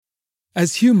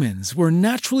As humans, we're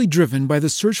naturally driven by the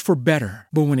search for better.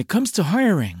 But when it comes to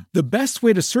hiring, the best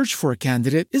way to search for a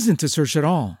candidate isn't to search at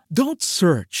all. Don't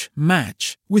search,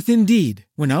 match with Indeed.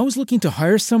 When I was looking to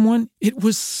hire someone, it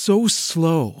was so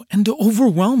slow and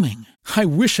overwhelming. I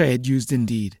wish I had used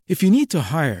Indeed. If you need to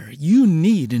hire, you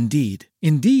need Indeed.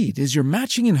 Indeed is your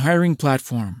matching and hiring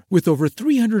platform with over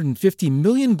 350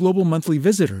 million global monthly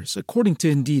visitors, according to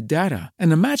Indeed data,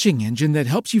 and a matching engine that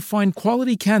helps you find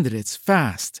quality candidates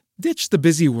fast. Ditch the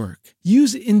busy work.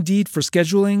 Use Indeed for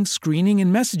scheduling, screening,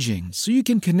 and messaging so you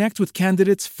can connect with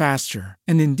candidates faster.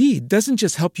 And Indeed doesn't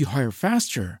just help you hire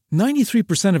faster.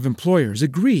 93% of employers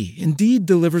agree Indeed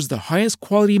delivers the highest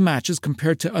quality matches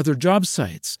compared to other job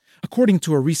sites, according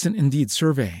to a recent Indeed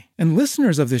survey. And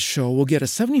listeners of this show will get a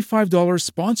 $75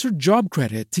 sponsored job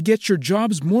credit to get your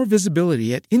jobs more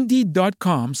visibility at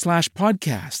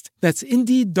Indeed.com/podcast. That's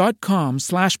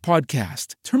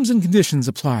Indeed.com/podcast. Terms and conditions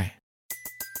apply.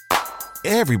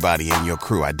 Everybody in your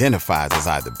crew identifies as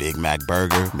either Big Mac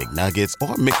Burger, McNuggets,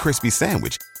 or McCrispy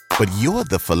Sandwich. But you're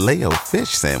the Filet-O-Fish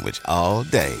Sandwich all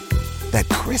day. That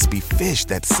crispy fish,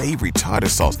 that savory tartar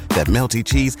sauce, that melty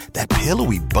cheese, that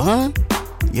pillowy bun.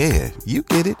 Yeah, you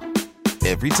get it.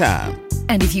 Every time.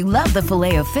 And if you love the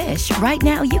Filet-O-Fish, right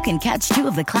now you can catch two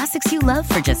of the classics you love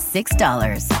for just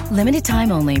 $6. Limited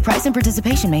time only. Price and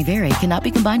participation may vary. Cannot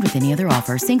be combined with any other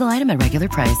offer. Single item at regular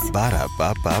price.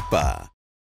 Ba-da-ba-ba-ba.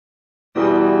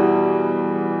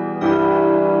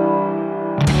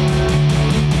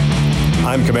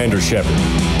 I'm Commander Shepard,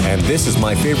 and this is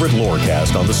my favorite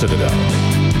lorecast on the Citadel.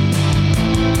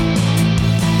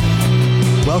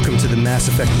 Welcome to the Mass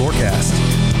Effect Lorecast,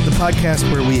 the podcast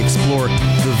where we explore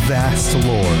the vast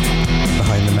lore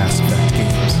behind the Mass Effect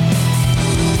games.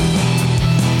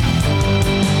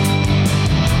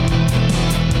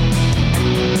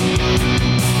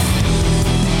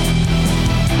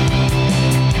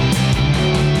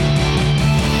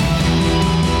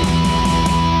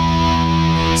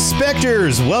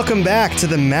 Spectres, welcome back to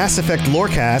the Mass Effect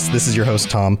Lorecast. This is your host,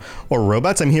 Tom, or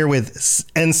Robots. I'm here with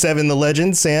N7 the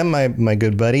Legend, Sam, my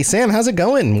good buddy. Sam, how's it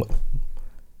going?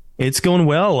 It's going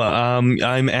well.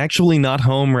 I'm actually not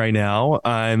home right now.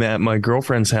 I'm at my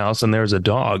girlfriend's house, and there's a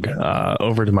dog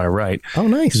over to my right. Oh,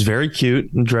 nice. He's very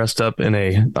cute and dressed up in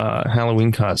a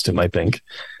Halloween costume, I think.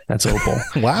 That's Opal.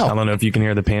 Wow. I don't know if you can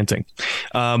hear the panting.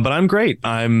 But I'm great.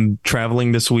 I'm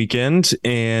traveling this weekend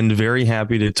and very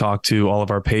happy to talk to all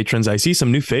of our patrons. I see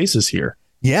some new faces here.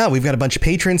 Yeah, we've got a bunch of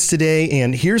patrons today,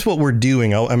 and here's what we're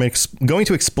doing. I'm going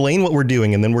to explain what we're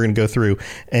doing, and then we're going to go through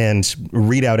and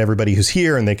read out everybody who's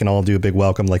here, and they can all do a big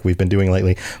welcome like we've been doing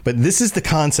lately. But this is the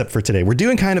concept for today. We're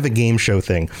doing kind of a game show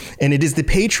thing, and it is the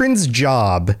patrons'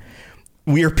 job.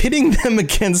 We are pitting them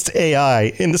against AI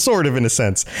in a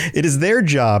sense. It is their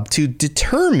job to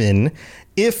determine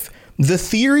if the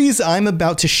theories I'm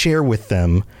about to share with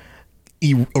them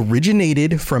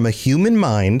originated from a human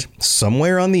mind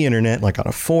somewhere on the internet, like on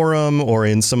a forum or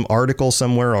in some article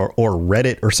somewhere or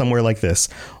Reddit or somewhere like this,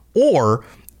 or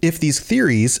if these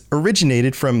theories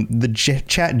originated from the Chat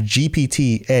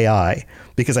GPT AI,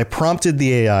 because I prompted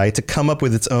the AI to come up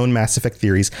with its own Mass Effect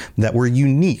theories that were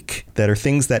unique, that are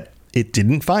things that it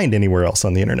didn't find anywhere else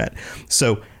on the internet.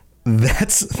 So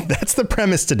that's the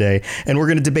premise today. And we're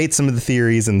going to debate some of the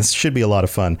theories, and this should be a lot of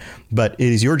fun. But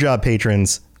it is your job,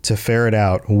 patrons, to ferret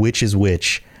out which is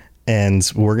which. And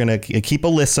we're going to keep a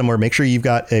list somewhere. Make sure you've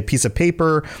got a piece of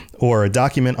paper or a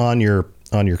document on your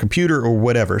computer or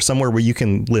whatever, somewhere where you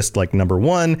can list like number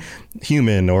 1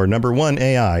 human or number 1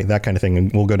 AI, that kind of thing.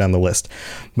 And we'll go down the list.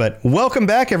 But welcome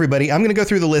back, everybody. I'm going to go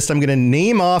through the list. I'm going to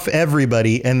name off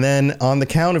everybody. And then on the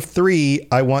count of 3,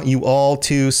 I want you all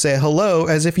to say hello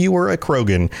as if you were a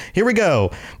Krogan. Here we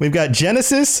go. We've got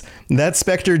Genesis. That's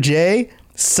Spectre J.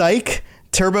 Psych.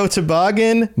 Turbo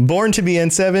Toboggan, Born to be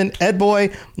N7,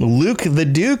 Edboy, Luke the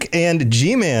Duke, and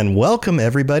G-Man. Welcome,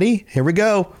 everybody. Here we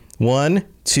go. 1,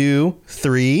 2,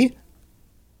 3.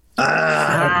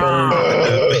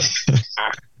 I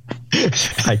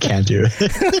can't do it.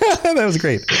 That was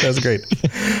great.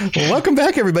 Well, welcome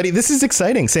back, everybody. This is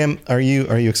exciting. Sam, are you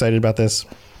excited about this?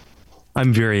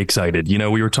 I'm very excited. You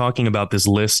know, we were talking about this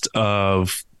list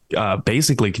of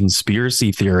basically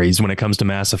conspiracy theories when it comes to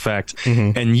Mass Effect.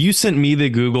 Mm-hmm. And you sent me the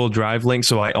Google Drive link,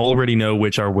 so I already know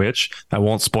which are which. I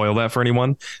won't spoil that for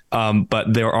anyone.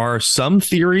 But there are some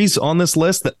theories on this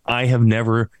list that I have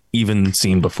never even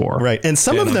seen before. Right. And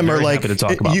some of them are like,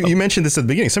 you mentioned this at the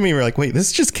beginning. Some of you are like, wait, this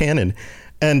is just canon.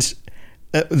 And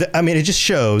I mean, it just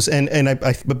shows. And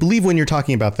I believe when you're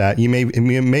talking about that, you may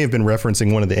have been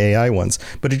referencing one of the AI ones,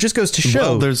 but it just goes to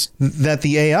show that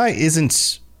the AI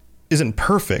isn't isn't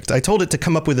perfect. I told it to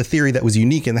come up with a theory that was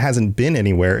unique and hasn't been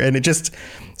anywhere, and it just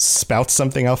spouts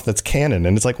something off that's canon.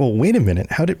 And it's like, well, wait a minute,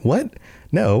 what?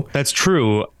 No, that's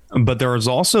true. But there was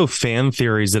also fan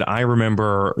theories that I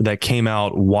remember that came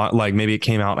out, like maybe it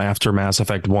came out after Mass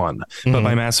Effect 1. But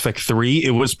by Mass Effect 3,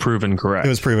 it was proven correct. It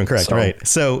was proven correct, right?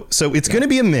 So it's going to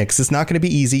be a mix. It's not going to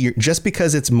be easy. Just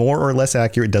because it's more or less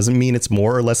accurate doesn't mean it's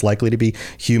more or less likely to be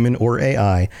human or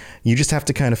AI. You just have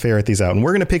to kind of ferret these out. And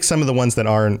we're going to pick some of the ones that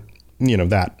aren't,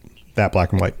 that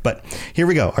black and white. But here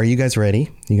we go. Are you guys ready?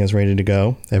 You guys ready to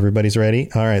go? Everybody's ready?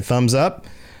 All right, thumbs up.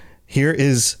 Here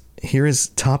is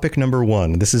topic number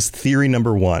 1. This is theory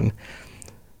number 1.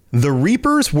 The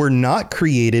Reapers were not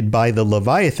created by the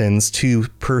Leviathans to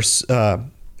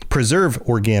preserve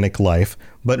organic life,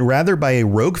 but rather by a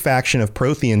rogue faction of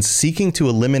Protheans seeking to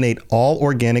eliminate all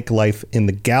organic life in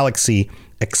the galaxy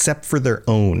except for their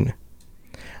own.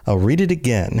 I'll read it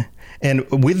again. And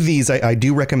with these, I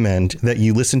do recommend that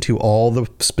you listen to all the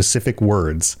specific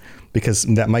words, because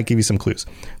that might give you some clues.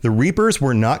 The Reapers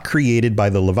were not created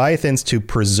by the Leviathans to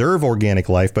preserve organic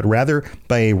life, but rather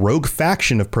by a rogue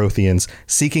faction of Protheans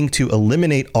seeking to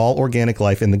eliminate all organic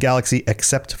life in the galaxy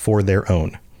except for their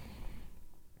own.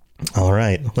 All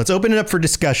right, let's open it up for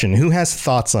discussion. Who has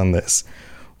thoughts on this?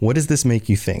 What does this make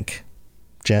you think?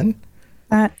 Jen?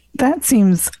 That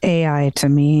seems AI to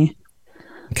me.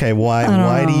 Okay,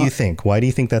 why do you think? Why do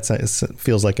you think that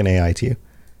feels like an AI to you?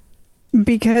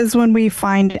 Because when we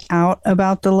find out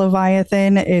about the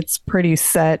Leviathan, it's pretty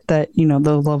set that,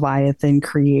 the Leviathan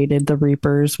created the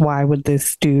Reapers. Why would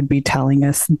this dude be telling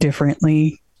us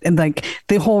differently? And like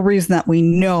the whole reason that we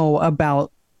know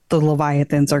about the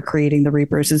Leviathans are creating the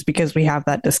Reapers is because we have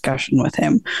that discussion with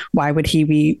him. Why would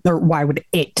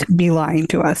it be lying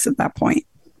to us at that point?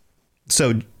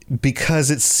 So because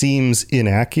it seems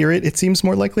inaccurate, it seems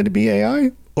more likely to be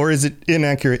AI? Or is it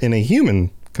inaccurate in a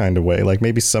human kind of way? Like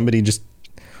maybe somebody just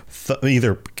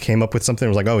either came up with something and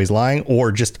was like, oh, he's lying,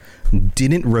 or just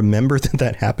didn't remember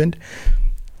that happened.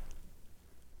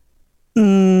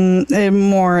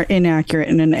 More inaccurate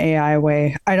in an AI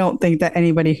way. I don't think that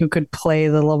anybody who could play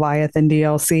the Leviathan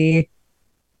DLC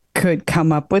could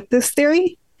come up with this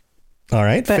theory. All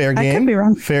right, but fair game. I could be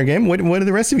wrong. Fair game. What do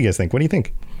the rest of you guys think? What do you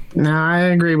think? No, I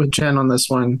agree with Jen on this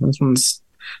one.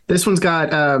 This one's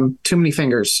got too many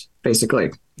fingers,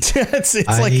 basically.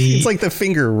 it's like the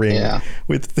finger ring. Yeah.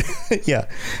 With yeah.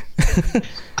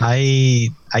 I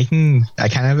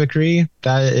kind of agree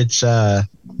that it's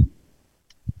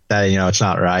it's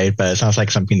not right, but it sounds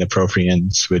like something the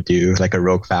Protheans would do, like a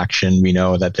rogue faction. We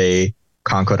know that they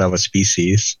conquered other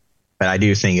species, but I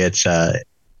do think it's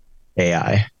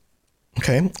AI.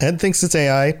 Okay, Ed thinks it's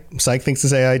AI. Psych thinks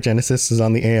it's AI. Genesis is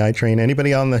on the AI train.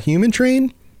 Anybody on the human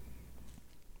train?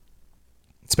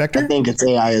 Spectre? I think it's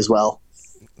AI as well.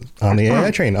 On the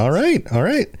AI train. All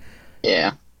right.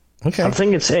 Yeah. Okay. I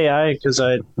think it's AI because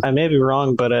I may be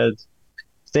wrong, but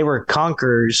they were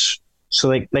conquerors,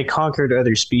 so they conquered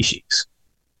other species.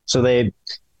 So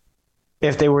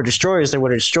if they were destroyers, they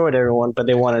would have destroyed everyone, but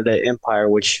they wanted an empire,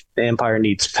 which the empire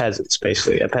needs peasants,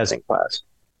 basically, a peasant class.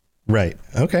 Right.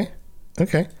 Okay.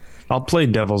 I'll play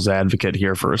devil's advocate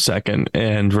here for a second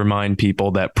and remind people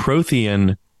that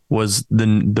Prothean was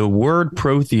the word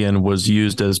Prothean was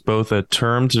used as both a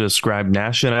term to describe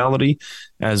nationality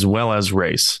as well as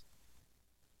race.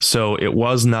 So it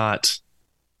was not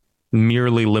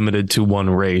merely limited to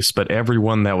one race, but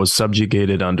everyone that was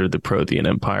subjugated under the Prothean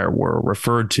Empire were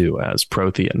referred to as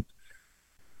Prothean.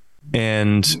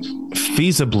 And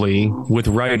feasibly with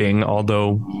writing,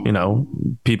 although,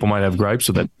 people might have gripes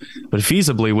with it, but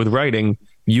feasibly with writing,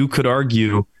 you could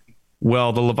argue,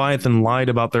 well, the Leviathan lied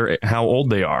about how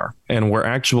old they are and were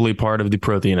actually part of the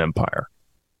Prothean Empire.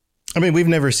 I mean, we've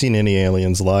never seen any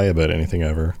aliens lie about anything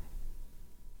ever.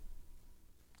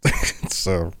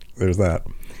 So there's that.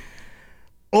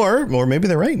 Or maybe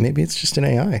they're right. Maybe it's just an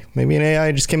AI. Maybe an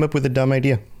AI just came up with a dumb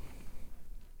idea.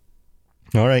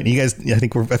 All right, you guys,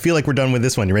 I feel like we're done with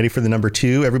this one. You ready for the number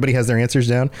 2? Everybody has their answers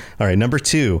down? All right, number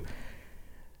 2.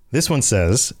 This one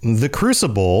says, the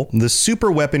Crucible, the super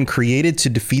weapon created to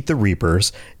defeat the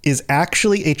Reapers, is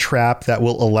actually a trap that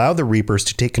will allow the Reapers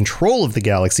to take control of the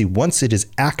galaxy once it is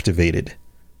activated.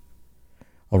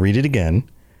 I'll read it again.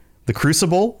 The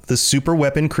Crucible, the super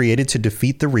weapon created to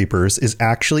defeat the Reapers, is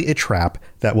actually a trap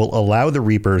that will allow the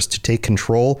Reapers to take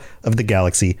control of the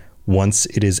galaxy once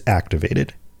it is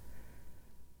activated.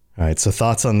 All right, so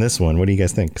thoughts on this one. What do you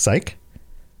guys think? Psych?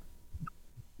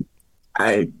 All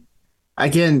right,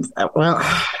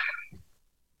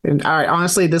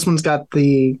 honestly, this one's got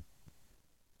it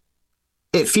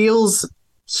feels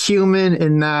human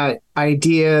in that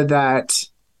idea that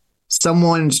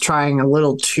someone's trying a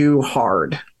little too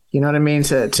hard. You know what I mean?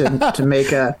 To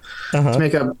make a to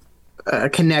make a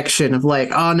connection of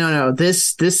like, oh no,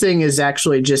 this thing is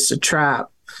actually just a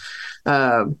trap.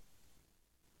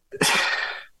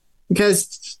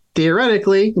 Because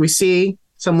theoretically, we see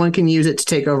someone can use it to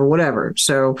take over whatever.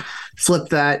 So flip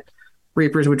that,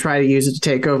 Reapers would try to use it to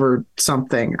take over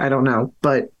something. I don't know,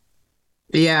 but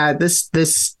yeah, this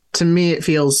to me it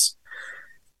feels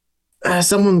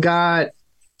someone got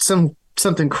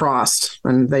something crossed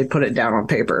and they put it down on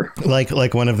paper.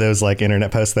 Like one of those like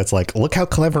internet posts that's like, look how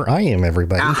clever I am,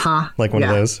 everybody. Like one of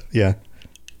those. Yeah.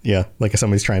 Yeah. Like if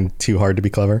somebody's trying too hard to be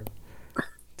clever.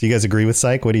 Do you guys agree with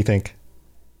Psych? What do you think?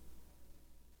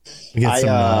 We get some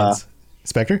nods.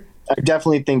 Spectre? I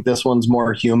definitely think this one's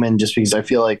more human just because I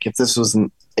feel like if this was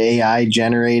an AI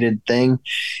generated thing,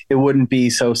 it wouldn't be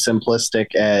so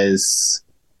simplistic as,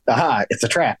 it's a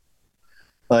trap.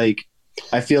 Like,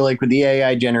 I feel like with the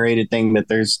AI generated thing that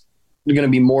there's going to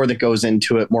be more that goes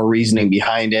into it, more reasoning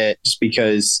behind it, just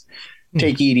because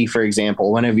take Edie, for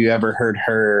example. When have you ever heard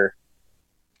her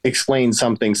explain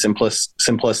something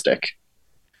simplistic?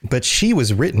 But she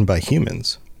was written by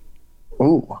humans.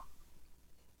 Ooh.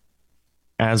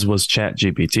 As was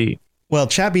ChatGPT. Well,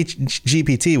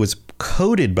 ChatGPT was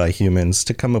coded by humans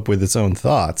to come up with its own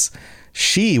thoughts.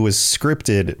 She was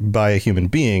scripted by a human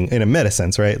being in a meta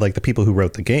sense, right? Like the people who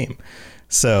wrote the game.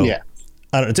 So, yeah.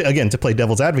 I don't, again, to play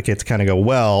devil's advocate, to kind of go,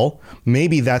 well,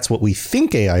 maybe that's what we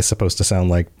think AI is supposed to sound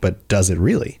like, but does it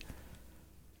really?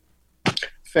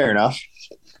 Fair enough.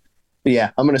 But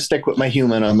yeah, I'm going to stick with my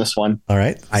human on this one. All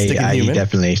right. I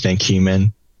definitely think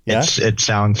human. Yeah? It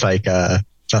sounds like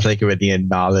it would be a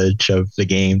knowledge of the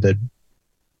game that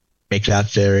makes that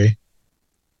theory.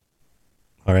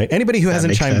 All right. Anybody who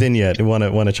hasn't chimed in yet want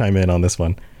to chime in on this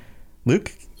one?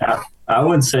 Luke? I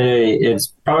would say it's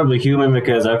probably human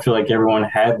because I feel like everyone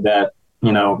had that,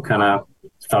 kind of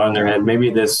thought in their head. Maybe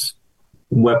this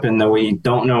weapon that we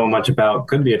don't know much about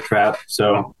could be a trap.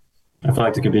 So I feel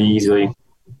like it could be easily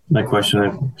a question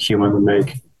a human would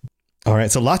make. All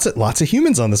right. So lots of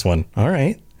humans on this one. All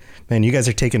right. Man, you guys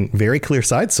are taking very clear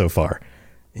sides so far.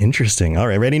 Interesting. All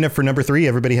right. Ready enough for number 3?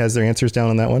 Everybody has their answers down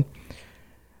on that one?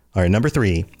 All right. Number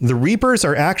 3. The Reapers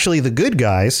are actually the good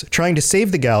guys trying to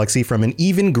save the galaxy from an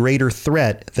even greater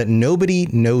threat that nobody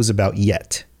knows about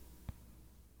yet.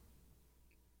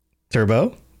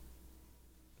 Turbo?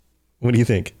 What do you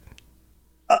think?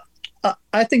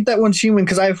 I think that one's human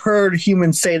because I've heard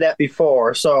humans say that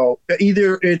before. So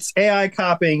either it's AI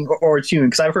copying or it's human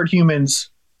because I've heard humans.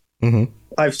 Mm-hmm.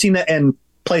 I've seen that in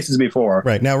places before.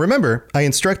 Right. Now, remember, I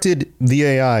instructed the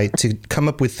AI to come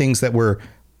up with things that were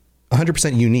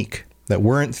 100% unique, that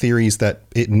weren't theories that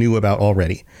it knew about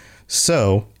already.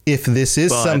 So if this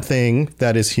is something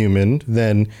that is human,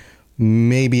 then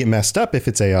maybe it messed up if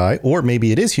it's AI, or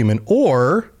maybe it is human,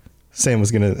 or Sam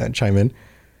was going to chime in.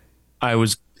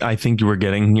 I think you were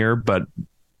getting here, but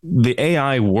the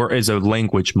AI is a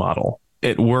language model.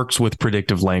 It works with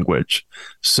predictive language.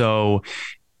 So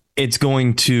it's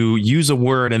going to use a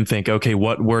word and think, okay,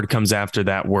 what word comes after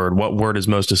that word? What word is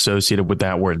most associated with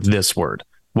that word? This word.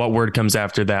 What word comes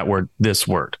after that word? This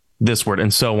word,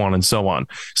 and so on and so on.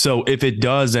 So if it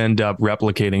does end up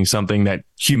replicating something that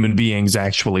human beings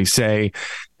actually say,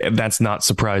 that's not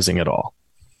surprising at all.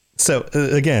 So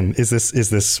again, is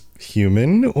this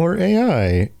human or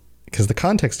AI? Because the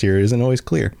context here isn't always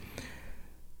clear.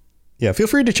 Yeah, feel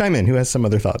free to chime in. Who has some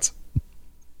other thoughts?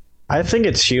 I think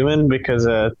it's human because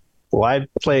I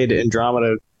played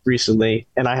Andromeda recently,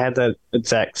 and I had that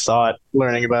exact thought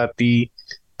learning about the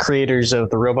creators of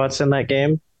the robots in that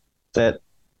game, that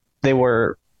they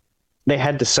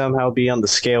had to somehow be on the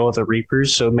scale of the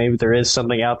Reapers. So maybe there is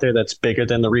something out there that's bigger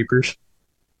than the Reapers.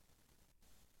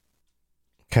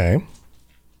 Okay.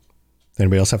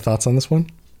 Anybody else have thoughts on this one?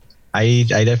 I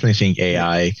definitely think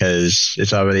AI because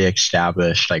it's already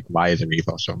established like why the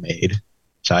Reapers are made.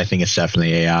 So I think it's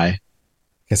definitely AI.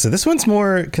 Okay, so this one's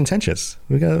more contentious.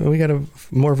 We got a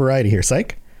more variety here.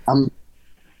 Psych?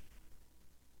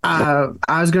 I'm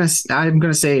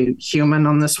gonna say human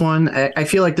on this one. I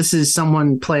feel like this is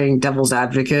someone playing devil's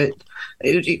advocate,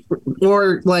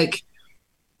 or like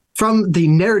from the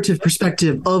narrative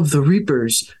perspective of the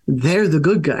Reapers, they're the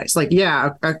good guys. Like,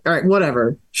 yeah, all right,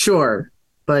 whatever, sure,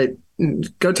 but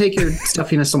go take your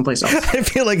stuffiness someplace else. I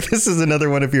feel like this is another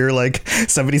one of your like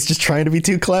somebody's just trying to be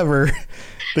too clever.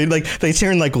 They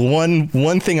turn like one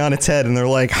thing on its head and they're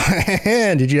like,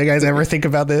 did you guys ever think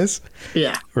about this?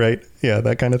 Yeah. Right. Yeah.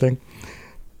 That kind of thing.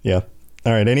 Yeah.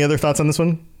 All right. Any other thoughts on this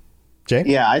one, Jay?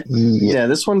 Yeah.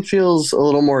 This one feels a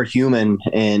little more human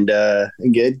and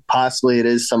good. Possibly it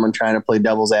is someone trying to play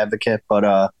devil's advocate,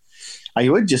 but I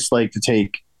would just like to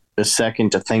take a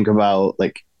second to think about,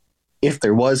 like, if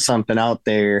there was something out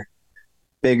there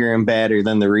bigger and badder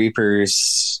than the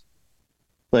Reapers,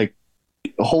 like,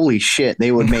 holy shit,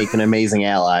 they would make an amazing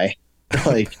ally.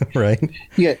 Like, right?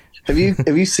 Yeah. Have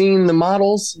you seen the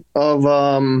models of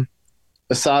a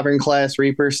Sovereign class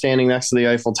Reaper standing next to the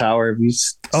Eiffel Tower? Have you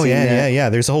Oh seen yeah, that? yeah.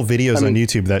 There's a whole videos on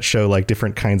YouTube that show like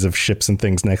different kinds of ships and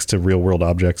things next to real world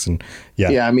objects, and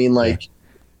Yeah, I mean, like,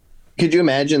 could you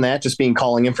imagine that just being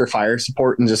calling in for fire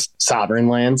support and just Sovereign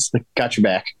lands? Like, got your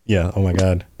back. Yeah. Oh my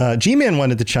God. G-Man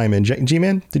wanted to chime in.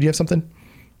 G-Man, did you have something?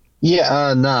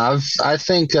 Yeah, no, I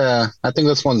think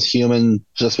this one's human,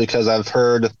 just because I've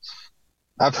heard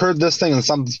this thing and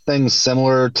something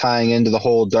similar tying into the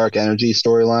whole dark energy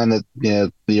storyline that, you know,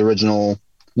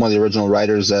 one of the original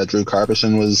writers, Drew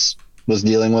Karpyshyn, was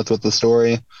dealing with the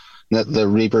story, that the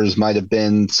Reapers might have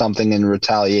been something in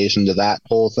retaliation to that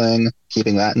whole thing,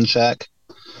 keeping that in check.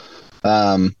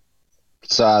 So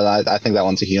I think that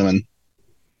one's a human.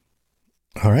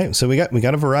 All right, so we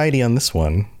got a variety on this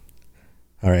one.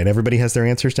 All right, everybody has their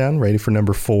answers down. Ready for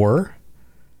number 4?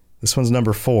 This one's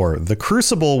number 4. The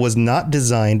Crucible was not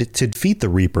designed to defeat the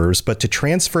Reapers, but to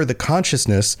transfer the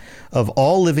consciousness of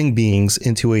all living beings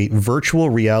into a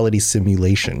virtual reality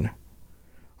simulation.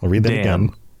 I'll read that again.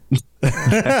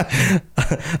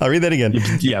 I'll read that again.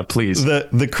 Yeah, please.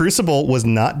 The Crucible was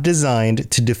not designed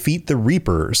to defeat the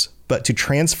Reapers, but to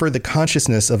transfer the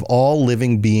consciousness of all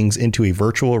living beings into a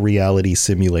virtual reality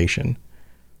simulation.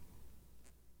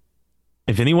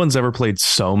 If anyone's ever played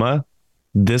Soma,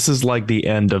 this is like the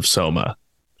end of Soma.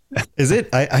 Is it?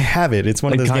 I have it. It's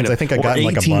one of those games I think I got in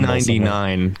like a bundle.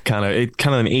 1899 kind of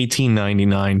an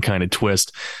 1899 kind of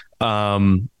twist.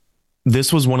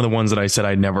 This was one of the ones that I said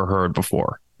I'd never heard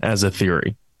before as a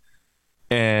theory.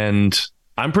 And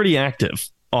I'm pretty active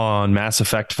on Mass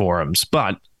Effect forums,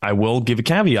 but I will give a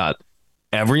caveat.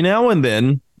 Every now and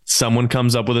then someone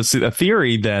comes up with a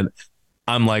theory that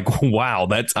I'm like, wow,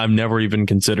 I've never even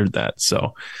considered that.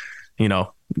 So, you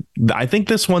know, I think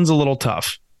this one's a little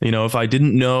tough. You know, if I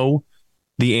didn't know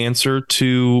the answer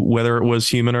to whether it was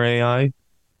human or AI,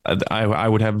 I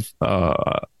would have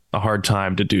a hard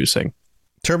time deducing.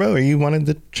 Turbo, are you wanting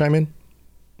to chime in?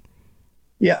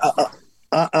 Yeah,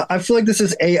 I feel like this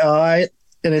is AI,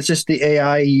 and it's just the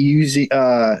AI using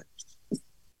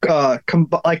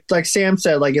like Sam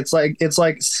said, like it's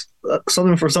like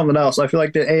something for something else. I feel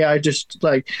like the AI just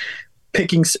like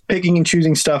picking and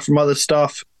choosing stuff from other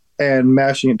stuff and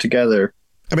mashing it together.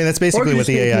 I mean, that's basically what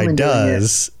the AI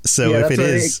does. So yeah, if it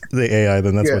is the AI,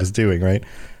 then that's what it's doing, right?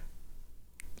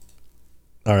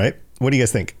 All right. What do you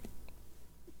guys think?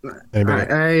 I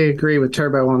agree with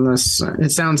Turbo on this.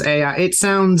 It sounds AI. It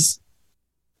sounds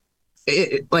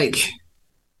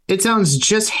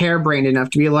just harebrained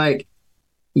enough to be like,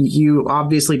 you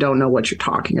obviously don't know what you're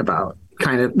talking about.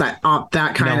 Kind of that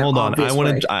kind of. Hold on.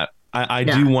 I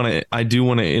do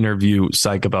want to interview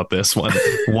Psych about this one.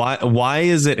 Why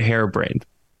is it harebrained?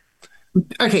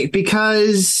 Okay,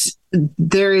 because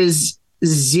there's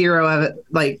zero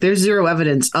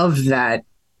evidence of that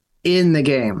in the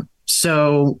game.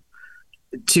 So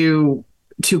to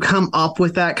come up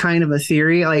with that kind of a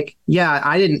theory, like, yeah,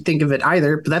 I didn't think of it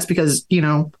either, but that's because, you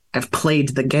know, I've played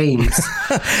the games.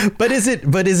 But is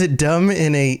it dumb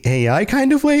in a AI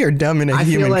kind of way or dumb in a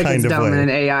human kind of way? I feel like it's dumb in an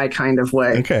AI kind of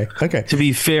way. Okay. To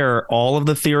be fair, all of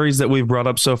the theories that we've brought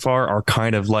up so far are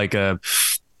kind of like a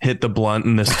hit the blunt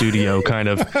in the studio kind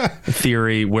of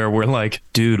theory where we're like,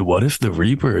 dude, what if the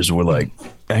Reapers were like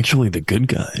actually the good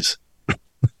guys?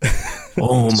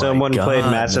 Oh my Someone God, played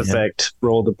Mass Effect,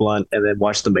 rolled the blunt, and then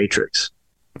watched The Matrix.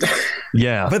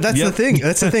 Yeah, but that's the thing.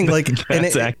 That's the thing. Like,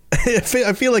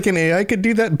 I feel like an AI could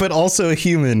do that, but also a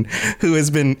human who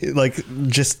has been like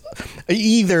just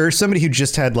either somebody who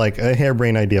just had like a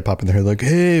harebrained idea pop in their head, like,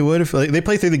 hey, what if they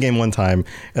play through the game one time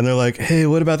and they're like, hey,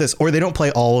 what about this? Or they don't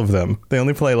play all of them. They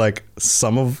only play like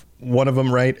some of one of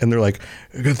them, right? And they're like,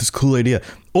 I got this cool idea.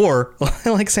 Or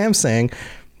like Sam's saying,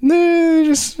 they're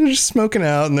just smoking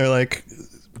out and they're like,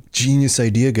 genius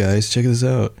idea, guys. Check this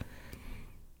out.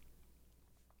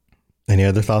 Any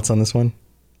other thoughts on this one?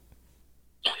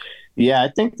 Yeah, I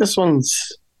think this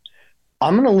one's...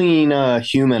 I'm going to lean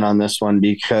human on this one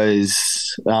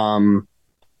because we're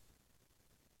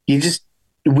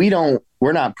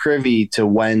not privy to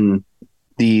when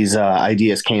these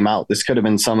ideas came out. This could have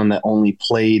been someone that only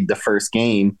played the first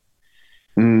game,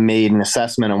 made an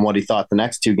assessment on what he thought the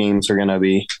next two games were going to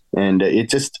be. And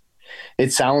it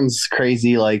sounds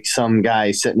crazy, like some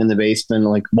guy sitting in the basement,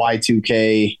 like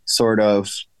Y2K sort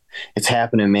of, it's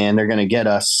happening, man. They're going to get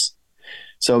us.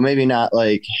 So maybe not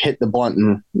like hit the blunt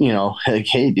and, you know, like,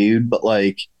 hey, dude, but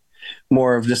like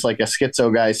more of just like a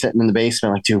schizo guy sitting in the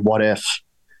basement, like, dude, what if?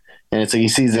 And it's like he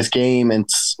sees this game, and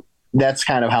that's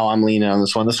kind of how I'm leaning on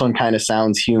this one. This one kind of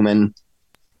sounds human,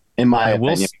 in my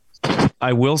opinion.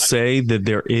 I will say that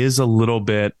there is a little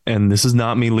bit, and this is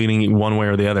not me leaning one way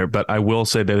or the other, but I will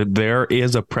say that there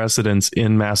is a precedence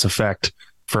in Mass Effect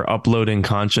for uploading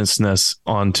consciousness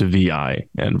onto VI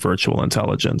and virtual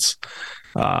intelligence.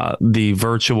 The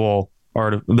virtual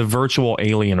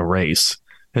alien race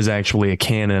is actually a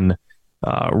canon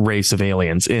race of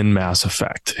aliens in Mass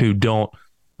Effect who don't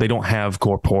have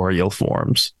corporeal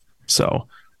forms. So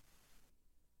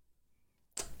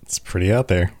it's pretty out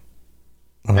there.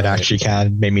 It actually kind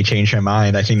of made me change my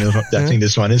mind. I think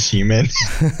this one is human.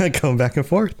 Going back and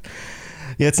forth.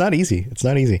 Yeah, it's not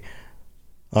easy.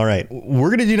 All right, we're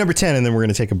gonna do number 10, and then we're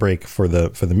gonna take a break for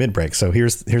the mid break. So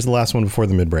here's the last one before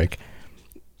the mid break.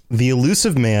 The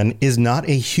Illusive Man is not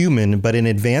a human, but an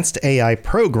advanced AI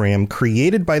program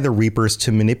created by the Reapers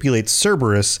to manipulate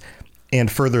Cerberus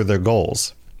and further their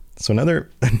goals. So another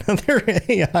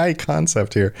AI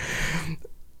concept here.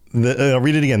 I'll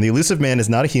read it again. The Illusive Man is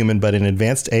not a human, but an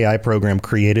advanced AI program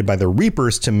created by the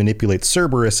Reapers to manipulate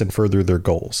Cerberus and further their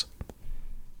goals.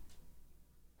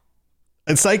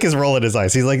 And Psyche is rolling his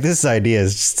eyes. He's like, this idea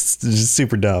is just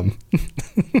super dumb.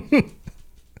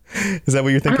 Is that what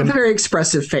you're thinking? I'm a very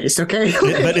expressive face, okay?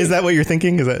 But is that what you're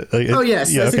thinking? Is that? Oh,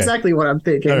 yes. Yeah, that's exactly what I'm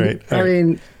thinking. All right. I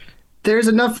mean, there's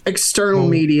enough external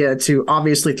media to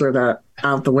obviously throw that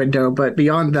out the window. But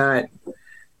beyond that,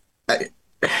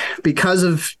 because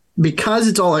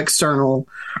it's all external,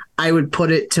 I would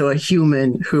put it to a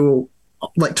human who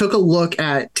took a look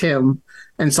at Tim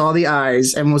and saw the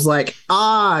eyes and was like,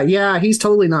 yeah, he's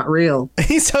totally not real.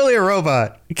 He's totally a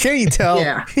robot. Can't you tell?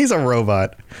 Yeah. He's a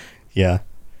robot. Yeah.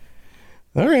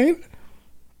 All right.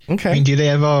 Okay. I mean, do they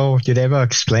ever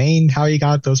explain how he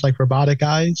got those robotic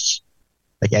eyes?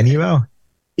 Like anywhere?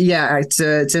 Yeah, it's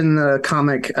in the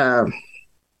comic.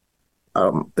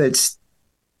 It's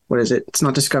what is it? It's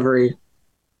not Discovery.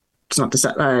 It's not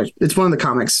it's one of the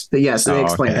comics. But yes, they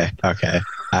explain it. Okay.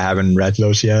 I haven't read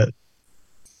those yet.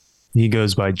 He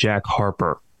goes by Jack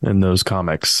Harper in those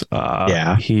comics.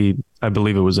 I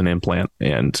believe it was an implant,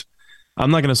 and I'm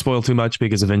not going to spoil too much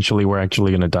because eventually we're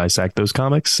actually going to dissect those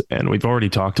comics, and we've already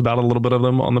talked about a little bit of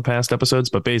them on the past episodes.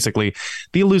 But basically,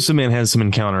 the Illusive Man has some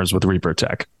encounters with Reaper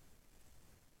tech.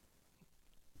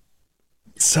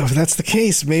 So if that's the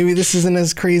case, maybe this isn't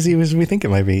as crazy as we think it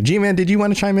might be. G-Man, did you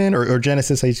want to chime in? Or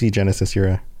Genesis? I see Genesis,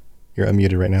 you're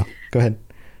unmuted right now. Go ahead.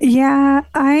 Yeah,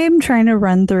 I'm trying to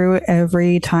run through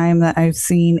every time that I've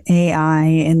seen AI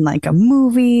in a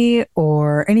movie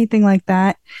or anything like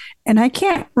that. And I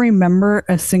can't remember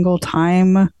a single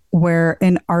time where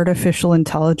an artificial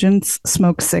intelligence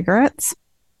smokes cigarettes.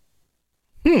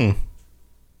 They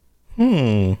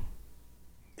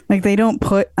don't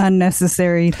put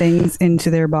unnecessary things into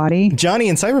their body. Johnny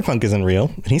in Cyberpunk isn't real,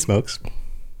 and he smokes.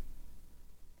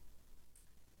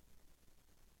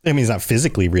 I mean, he's not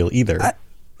physically real either.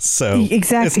 So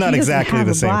exactly. It's not exactly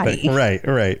the same thing.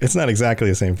 Right. It's not exactly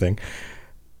the same thing.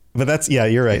 But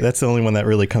you're right. That's the only one that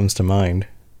really comes to mind.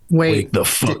 Wake the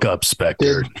fuck up,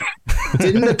 Spectre.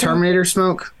 Didn't the Terminator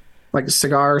smoke a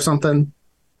cigar or something?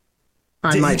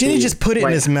 Didn't he just put it in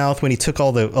his mouth when he took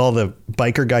all the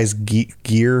biker guys'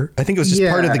 gear? I think it was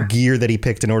just part of the gear that he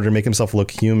picked in orter to make himself look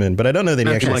human. But I don't know that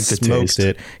he actually smoked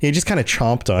it. He just kind of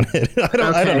chomped on it.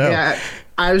 I don't know. Yeah.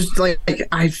 I was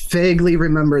I vaguely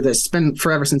remember this. It's been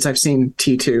forever since I've seen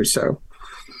T2. So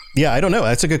yeah, I don't know.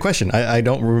 That's a good question. I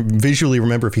don't visually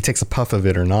remember if he takes a puff of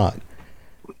it or not.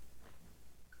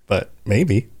 But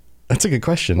maybe. That's a good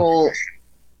question. Well,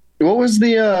 what was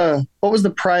the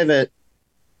private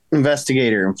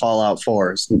investigator in Fallout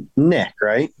 4? It's Nick,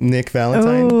 right? Nick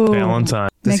Valentine. Valentine.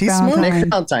 Does he smoke? Nick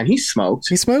Valentine. He smokes.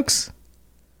 He smokes?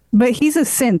 But he's a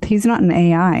synth. He's not an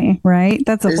AI, right?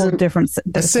 That's a whole different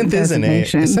a synth is an AI. A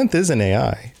synth is an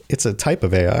AI. It's a type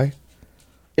of AI.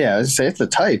 Yeah, I was say it's a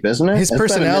type, isn't it? His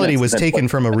personality was taken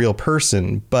from a real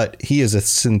person, but he is a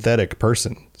synthetic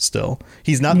person still.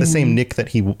 He's not the same Nick that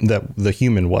the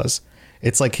human was.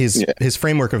 It's like his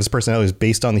framework of his personality is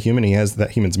based on the human. He has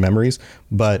that human's memories,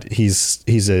 but he's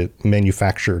a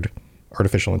manufactured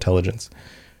artificial intelligence.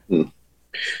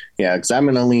 Yeah, because I'm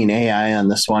going to lean AI on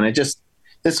this one.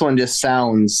 This one just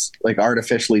sounds like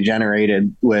artificially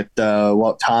generated with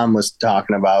what Tom was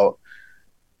talking about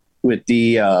with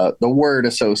the word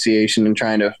association and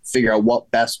trying to figure out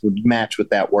what best would match with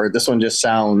that word. This one just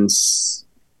sounds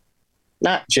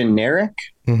not generic,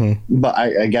 but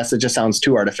I guess it just sounds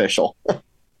too artificial.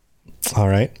 All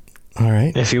right.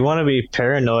 If you want to be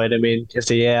paranoid, I mean, if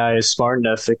the AI is smart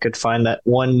enough, it could find that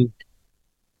one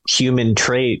human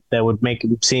trait that would make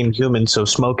him seem human. So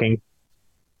smoking.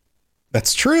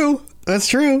 That's true. That's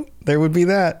true. There would be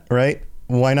that, right?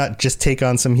 Why not just take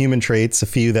on some human traits, a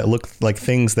few that look like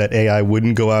things that AI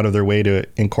wouldn't go out of their way to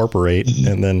incorporate,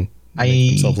 and then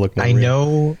make themselves look more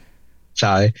real.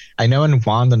 I know in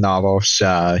one of the novels,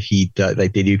 they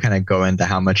do kind of go into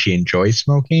how much he enjoys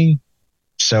smoking.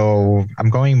 So I'm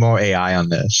going more AI on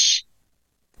this.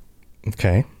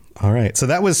 Okay. All right. So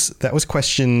that was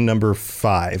question number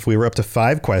 5. We were up to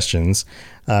 5 questions.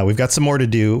 We've got some more to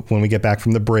do when we get back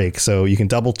from the break. So you can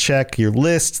double check your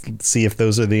list, see if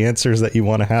those are the answers that you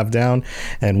want to have down.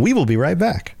 And we will be right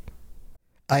back.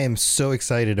 I am so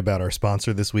excited about our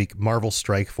sponsor this week, Marvel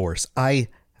Strike Force. I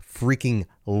freaking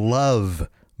love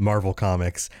Marvel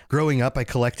Comics. Growing up, I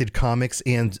collected comics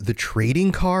and the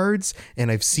trading cards,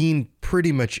 and I've seen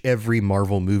pretty much every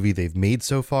Marvel movie they've made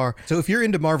so far. So if you're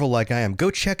into Marvel like I am,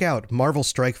 go check out Marvel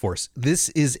Strike Force. This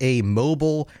is a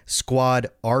mobile squad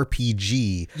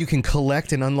RPG. You can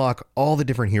collect and unlock all the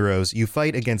different heroes. You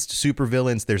fight against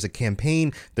supervillains. There's a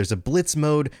campaign, there's a blitz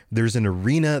mode, there's an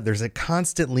arena, there's a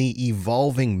constantly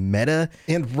evolving meta.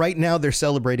 And right now they're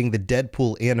celebrating the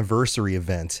Deadpool anniversary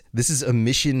event. This is a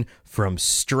mission from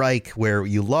Strike where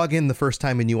you log in the first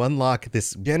time and you unlock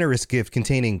this generous gift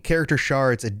containing character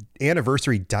shards, an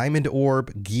anniversary diamond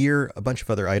orb, gear, a bunch of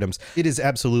other items. It is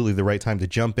absolutely the right time to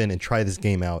jump in and try this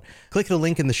game out. Click the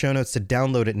link in the show notes to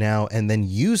download it now, and then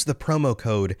use the promo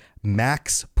code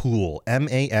MAXPOOL,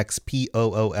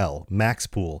 MAXPOOL,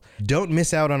 MAXPOOL. Don't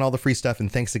miss out on all the free stuff, and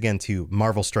thanks again to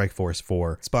Marvel Strike Force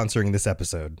for sponsoring this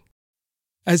episode.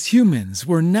 As humans,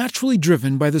 we're naturally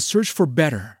driven by the search for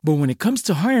better. But when it comes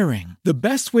to hiring, the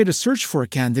best way to search for a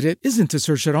candidate isn't to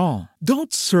search at all.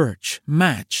 Don't search,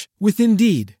 match with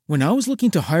Indeed. When I was looking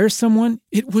to hire someone,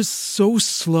 it was so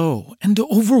slow and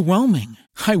overwhelming.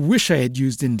 I wish I had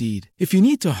used Indeed. If you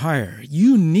need to hire,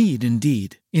 you need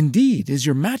Indeed. Indeed is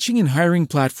your matching and hiring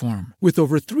platform with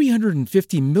over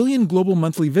 350 million global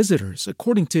monthly visitors,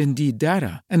 according to Indeed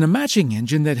data, and a matching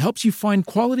engine that helps you find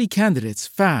quality candidates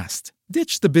fast.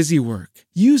 Ditch the busy work.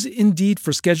 Use Indeed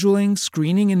for scheduling,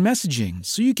 screening, and messaging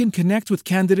so you can connect with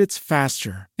candidates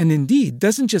faster. And Indeed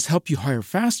doesn't just help you hire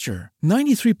faster.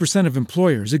 93% of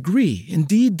employers agree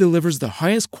Indeed delivers the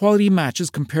highest quality matches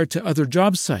compared to other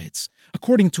job sites,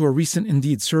 according to a recent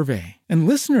Indeed survey. And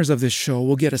listeners of this show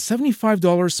will get a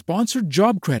 $75 sponsored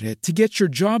job credit to get your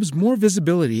jobs more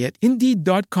visibility at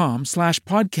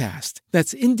Indeed.com/podcast.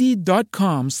 That's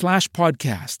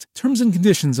Indeed.com/podcast. Terms and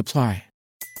conditions apply.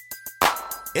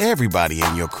 Everybody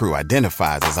in your crew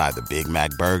identifies as either Big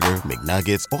Mac Burger,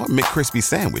 McNuggets, or McCrispy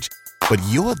Sandwich. But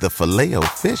you're the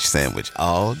Filet-O-Fish Sandwich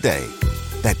all day.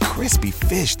 That crispy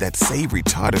fish, that savory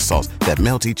tartar sauce, that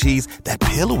melty cheese, that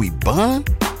pillowy bun.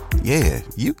 Yeah,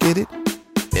 you get it.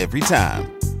 Every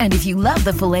time. And if you love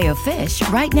the Filet-O-Fish,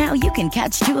 right now you can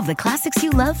catch 2 of the classics you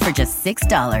love for just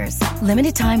 $6.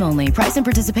 Limited time only. Price and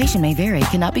participation may vary.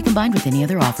 Cannot be combined with any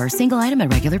other offer. Single item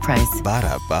at regular price.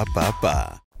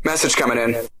 Ba-da-ba-ba-ba. Message coming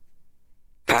in.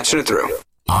 Patching it through.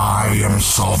 I am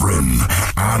sovereign,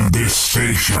 and this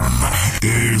station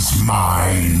is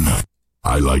mine.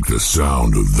 I like the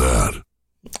sound of that.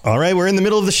 All right, we're in the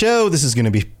middle of the show. This is going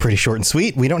to be pretty short and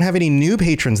sweet. We don't have any new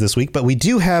patrons this week, but we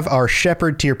do have our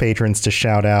Shepherd tier patrons to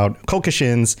shout out.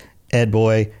 Kolkashins, Ed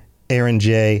Boy, Aaron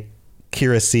J,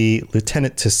 Kira C,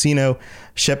 Lieutenant Tessino,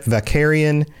 Shep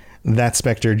Vakarian, That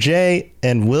Spectre J,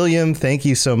 and William. Thank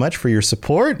you so much for your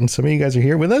support. And some of you guys are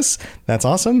here with us. That's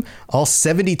awesome. All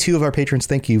 72 of our patrons,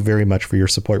 thank you very much for your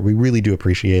support. We really do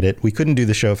appreciate it. We couldn't do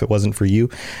the show if it wasn't for you.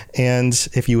 And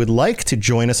if you would like to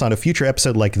join us on a future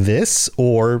episode like this,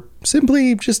 or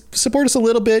simply just support us a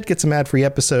little bit, get some ad-free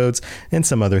episodes and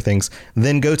some other things,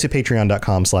 then go to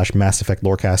patreon.com/Mass Effect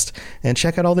Lorecast and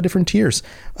check out all the different tiers.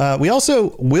 We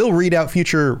also will read out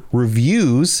future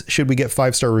reviews should we get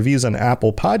 5-star reviews on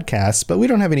Apple Podcasts, but we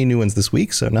don't have any new ones this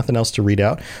week, so nothing else to read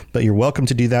out. But you're welcome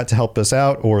to do that to help us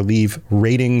out, or leave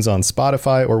ratings on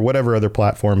Spotify or whatever other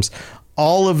platforms.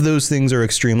 All of those things are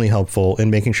extremely helpful in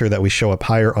making sure that we show up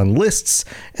higher on lists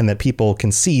and that people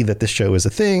can see that this show is a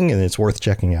thing and it's worth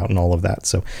checking out and all of that.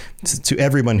 So to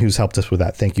everyone who's helped us with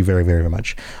that, thank you very, very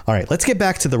much. All right, let's get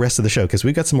back to the rest of the show because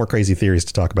we've got some more crazy theories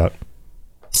to talk about.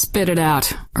 Spit it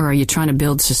out, or are you trying to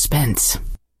build suspense?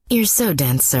 You're so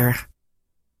dense, sir.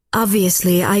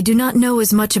 Obviously, I do not know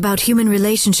as much about human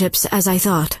relationships as I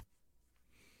thought.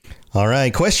 All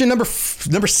right, question number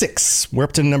 6. We're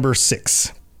up to number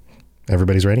 6.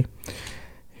 Everybody's ready?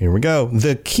 Here we go.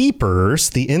 The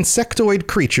Keepers, the insectoid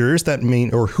creatures that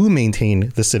who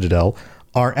maintain the Citadel,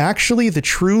 are actually the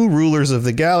true rulers of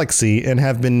the galaxy and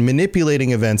have been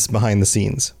manipulating events behind the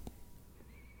scenes.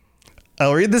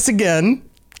 I'll read this again.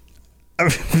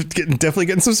 I'm definitely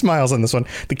getting some smiles on this one.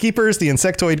 The Keepers, the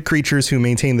insectoid creatures who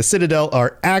maintain the Citadel,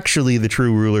 are actually the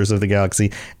true rulers of the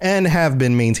galaxy and have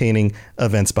been maintaining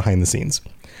events behind the scenes.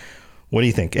 What do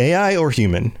you think? AI or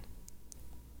human?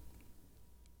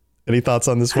 Any thoughts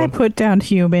on this one? I put down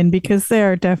human because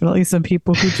there are definitely some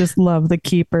people who just love the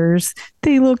Keepers.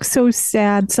 They look so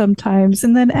sad sometimes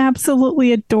and then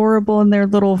absolutely adorable in their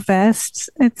little vests.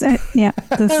 This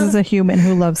is a human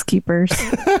who loves Keepers.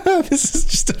 This is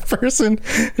just a person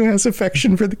who has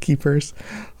affection for the Keepers.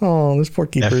 Oh, those poor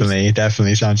Keepers.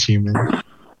 Definitely sounds human.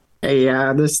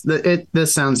 Yeah,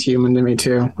 this sounds human to me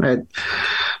too.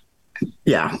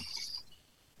 Yeah.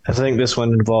 I think this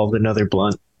one involved another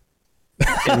blunt.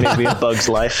 And maybe a bug's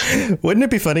life. Wouldn't it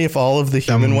be funny if all of the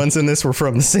human ones in this were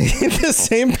from the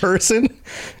same person?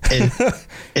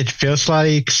 It feels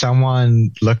like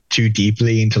someone looked too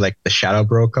deeply into like the Shadow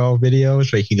Broker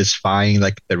videos where you can just find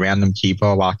like the random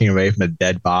keeper walking away from a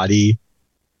dead body.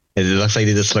 And it looks like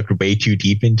they just looked way too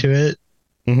deep into it.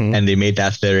 Mm-hmm. And they made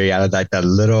that theory out of like that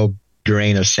little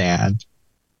grain of sand.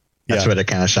 That's what it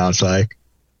kind of sounds like.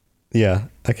 Yeah,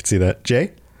 I could see that.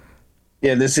 Jay?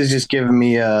 Yeah, this is just giving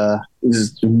me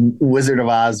just Wizard of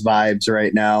Oz vibes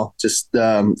right now. Just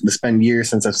it's been years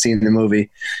since I've seen the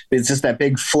movie. It's just that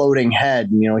big floating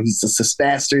head. And, he's just this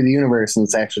master of the universe, and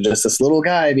it's actually just this little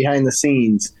guy behind the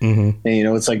scenes. Mm-hmm.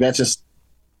 And it's like that's just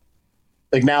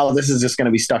like now this is just going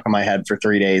to be stuck in my head for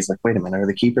 3 days. Like, wait a minute, are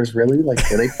the Keepers really like?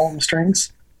 Do they pull the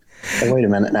strings? Oh, wait a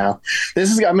minute now.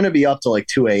 I'm going to be up to like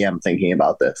 2 a.m. thinking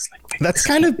about this. That's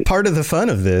kind of part of the fun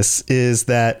of this is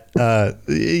that,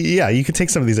 you can take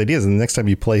some of these ideas and the next time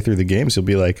you play through the games, you'll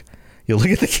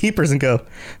look at the Keepers and go,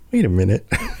 wait a minute.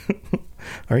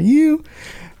 Are you?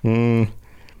 All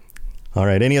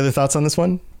right. Any other thoughts on this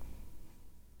one?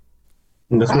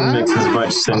 This one makes as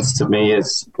much sense to me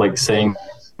as like saying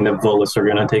the Volus are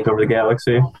going to take over the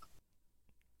galaxy.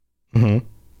 Mm-hmm.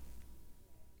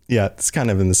 Yeah, it's kind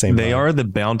of in the same. They are the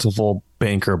bountiful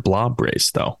banker blob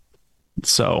race, though,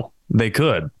 so they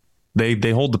could.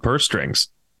 They hold the purse strings.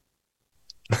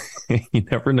 You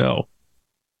never know.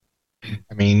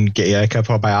 I mean, get a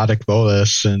couple of biotic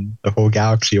bolus, and the whole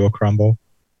galaxy will crumble.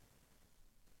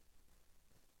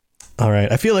 All right,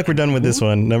 I feel like we're done with this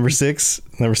one. Number six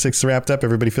wrapped up.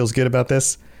 Everybody feels good about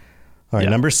this. All right,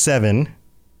 Number seven.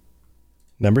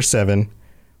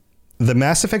 The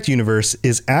Mass Effect universe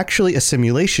is actually a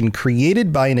simulation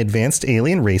created by an advanced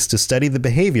alien race to study the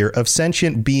behavior of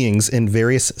sentient beings in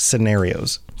various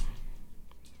scenarios.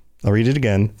 I'll read it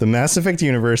again. The Mass Effect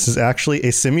universe is actually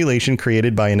a simulation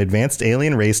created by an advanced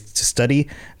alien race to study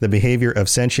the behavior of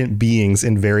sentient beings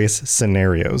in various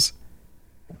scenarios.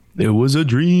 It was a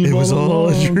dream. It was all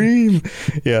a dream.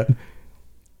 Yeah.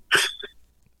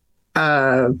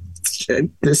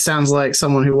 This sounds like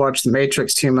someone who watched The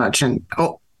Matrix too much and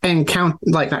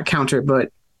not counter,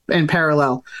 but in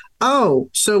parallel. Oh,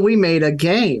 so we made a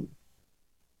game.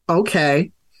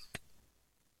 Okay.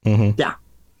 Mm-hmm. Yeah.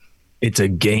 It's a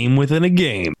game within a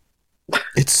game.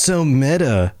 It's so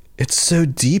meta. It's so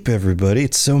deep, everybody.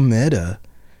 It's so meta.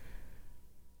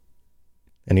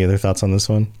 Any other thoughts on this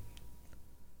one?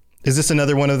 Is this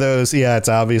another one of those, it's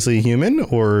obviously human?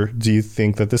 Or do you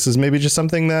think that this is maybe just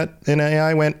something that an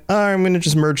AI went, I'm going to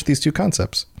just merge these two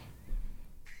concepts?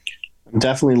 I'm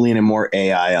definitely leaning more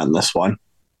AI on this one.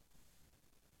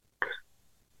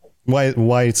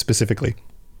 Why specifically?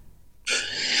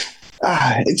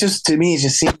 It just, to me, it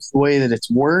just seems the way that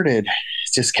it's worded.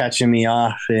 It's just catching me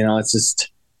off. It's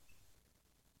just,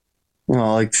 I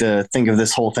like to think of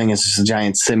this whole thing as just a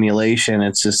giant simulation.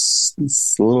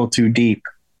 It's a little too deep.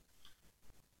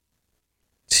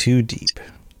 Too deep.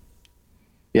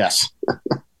 Yes.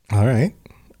 All right.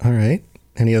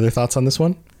 Any other thoughts on this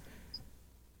one?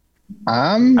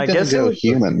 I'm gonna go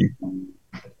human.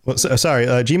 Well,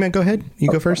 sorry, G-Man, go ahead. You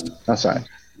go first. Oh, sorry.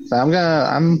 So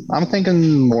I'm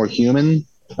thinking more human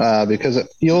because it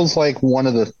feels like one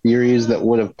of the theories that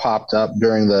would have popped up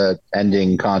during the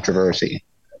ending controversy.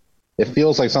 It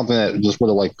feels like something that just would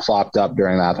have like plopped up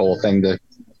during that whole thing to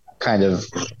kind of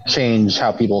change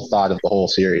how people thought of the whole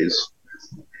series.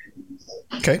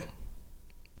 Okay.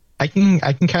 I can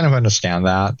kind of understand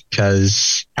that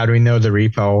because how do we know the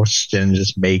Repulse didn't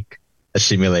just make a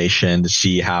simulation to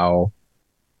see how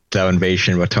the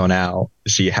invasion would turn out,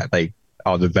 to see how, like,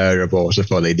 all the variables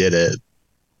before they did it.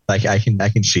 Like I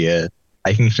can see it.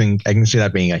 I can see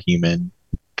that being a human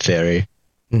theory.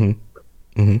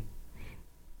 Mm-hmm.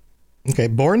 Mm-hmm. Okay,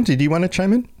 Born, did you want to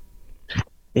chime in?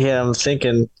 Yeah, I'm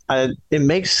thinking it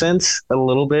makes sense a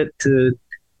little bit to,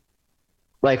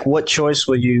 like, what choice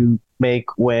will you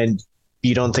make when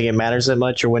you don't think it matters that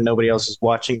much or when nobody else is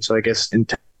watching? So I guess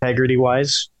integrity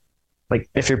wise, like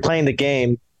if you're playing the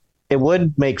game, it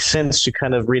would make sense to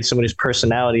kind of read somebody's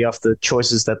personality off the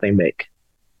choices that they make.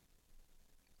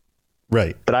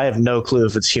 Right. But I have no clue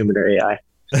if it's human or AI.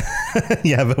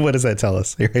 Yeah, but what does that tell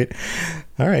us? Right.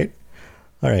 All right.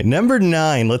 All right. Number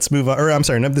 9. Let's move on. Or I'm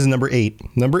sorry. This is number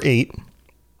 8. Number 8.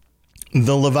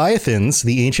 The Leviathans,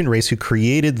 the ancient race who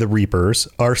created the Reapers,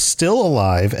 are still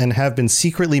alive and have been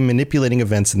secretly manipulating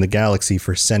events in the galaxy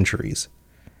for centuries.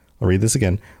 I'll read this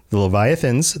again. The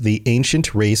Leviathans, the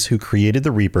ancient race who created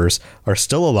the Reapers, are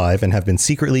still alive and have been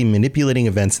secretly manipulating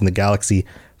events in the galaxy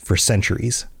for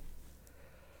centuries.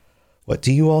 What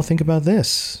do you all think about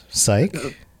this? Psych?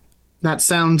 That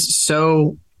sounds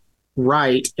so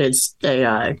right. It's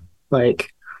AI.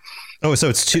 Like, oh, so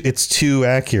it's too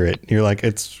accurate. You're like,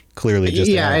 it's clearly just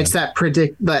yeah. AI. It's that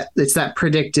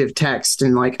predictive text,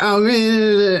 and like, oh,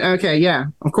 okay, yeah.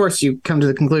 Of course, you come to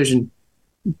the conclusion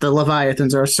the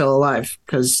Leviathans are still alive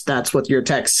because that's what your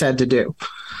text said to do.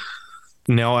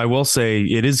 Now, I will say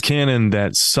it is canon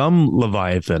that some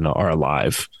Leviathan are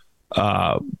alive.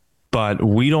 But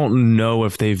we don't know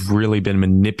if they've really been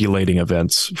manipulating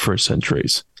events for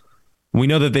centuries. We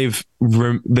know that they've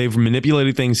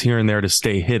manipulated things here and there to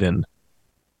stay hidden,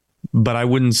 but I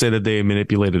wouldn't say that they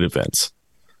manipulated events.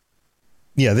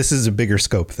 Yeah, this is a bigger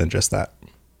scope than just that.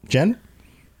 Jen?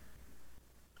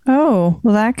 Oh,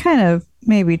 well, that kind of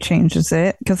maybe changes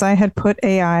it, because I had put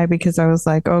AI because I was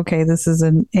like, okay, this is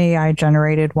an AI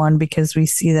generated one because we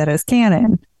see that as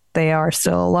canon. They are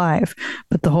still alive,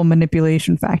 but the whole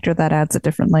manipulation factor, that adds a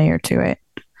different layer to it.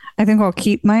 I think I'll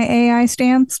keep my AI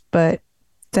stance, but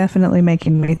definitely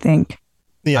making me think.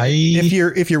 Yeah,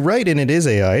 if you're right and it is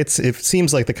AI, it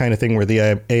seems like the kind of thing where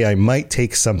the AI might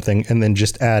take something and then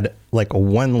just add like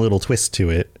one little twist to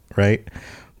it, right?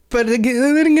 But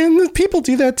again, people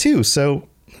do that too. So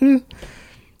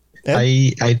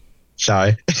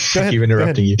Sorry, keep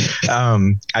interrupting you.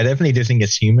 I definitely do think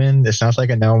it's human. It sounds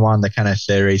like another one, the kind of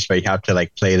series where you have to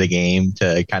like play the game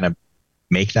to kind of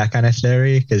make that kind of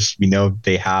theory, because we know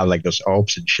they have like those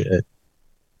orbs and shit.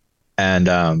 And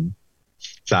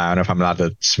so I don't know if I'm allowed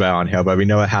to swear on here, but we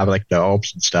know they have like the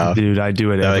orbs and stuff. Dude, I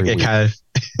do it every week. Kind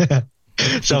of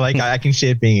so like I can see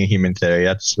it being a human theory.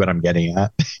 That's what I'm getting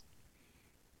at.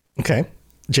 Okay,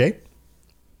 Jay.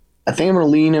 I think I'm going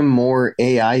to lean in more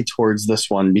AI towards this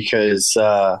one because,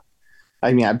 I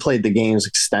played the games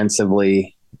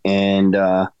extensively, and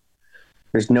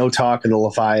there's no talk of the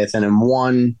Leviathan in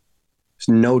 1. There's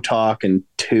no talk in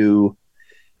 2.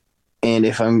 And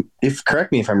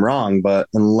correct me if I'm wrong, but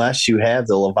unless you have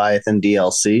the Leviathan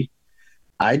DLC,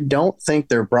 I don't think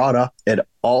they're brought up at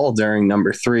all during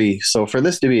number 3. So for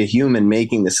this to be a human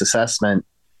making this assessment,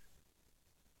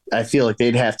 I feel like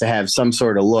they'd have to have some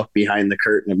sort of look behind the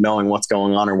curtain of knowing what's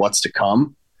going on or what's to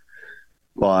come.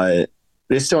 But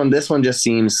this one just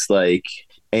seems like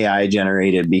AI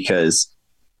generated because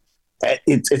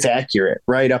it's accurate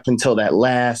right up until that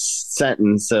last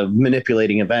sentence of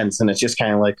manipulating events. And it's just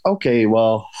kind of like, okay,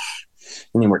 well,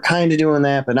 I mean, we're kind of doing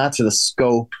that, but not to the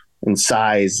scope and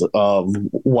size of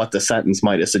what the sentence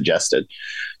might have suggested.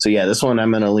 So yeah, this one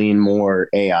I'm going to lean more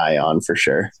AI on for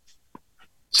sure.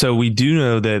 So we do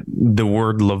know that the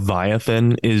word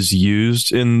Leviathan is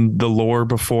used in the lore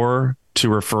before to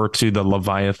refer to the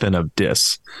Leviathan of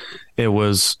Dis. It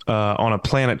was on a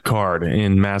planet card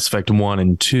in Mass Effect 1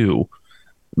 and 2,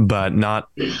 but not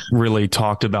really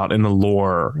talked about in the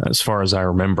lore as far as I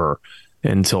remember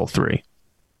until 3.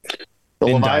 The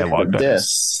Leviathan of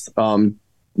Dis,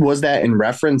 was that in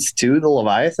reference to the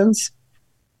Leviathans?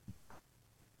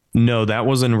 No, that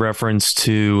was in reference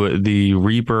to the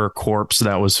Reaper corpse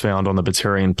that was found on the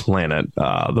Batarian planet,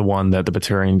 the one that the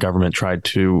Batarian government tried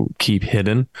to keep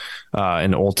hidden.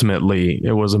 And ultimately,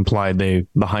 it was implied the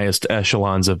highest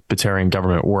echelons of Batarian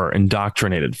government were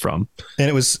indoctrinated from. And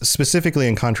it was specifically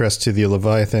in contrast to the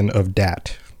Leviathan of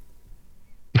Dat.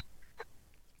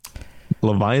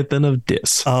 Leviathan of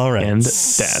Dis. All right. And Dat.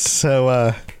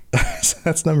 So,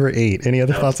 that's number 8. Any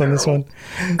other thoughts on this one?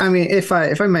 I mean, if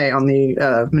I may, on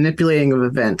the manipulating of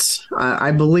events,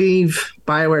 I believe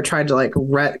BioWare tried to like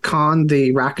retcon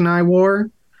the Rachni War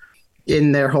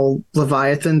in their whole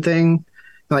Leviathan thing.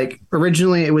 Like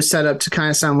originally, it was set up to kind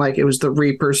of sound like it was the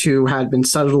Reapers who had been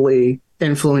subtly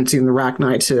influencing the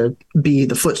Rachni to be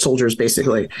the foot soldiers,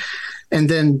 basically. And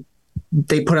then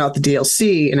they put out the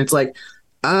DLC, and it's like,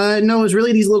 no, it was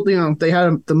really these little, they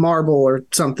had the marble or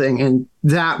something, and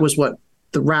that was what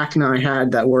the Rachni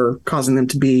had that were causing them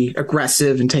to be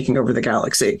aggressive and taking over the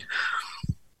galaxy.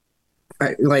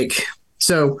 They weren't,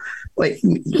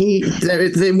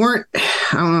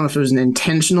 I don't know if it was an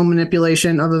intentional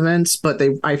manipulation of events, but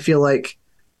I feel like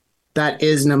that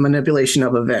is a manipulation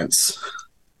of events.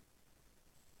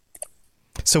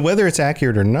 So whether it's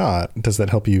accurate or not, does that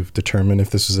help you determine if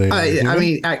this is AI? I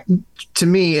mean, to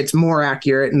me, it's more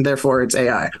accurate, and therefore it's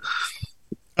AI.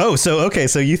 Oh, so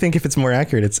you think if it's more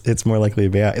accurate, it's more likely to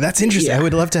be AI. That's interesting. I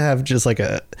would love to have just like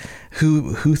a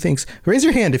who thinks. Raise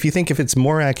your hand if you think if it's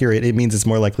more accurate, it means it's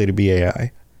more likely to be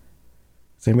AI.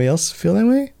 Does anybody else feel that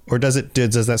way, or does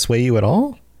that sway you at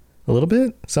all? A little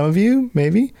bit. Some of you,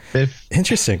 maybe.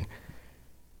 Interesting.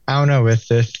 I don't know with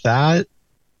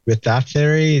that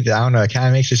theory. I don't know. It kind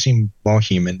of makes it seem more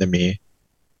human to me.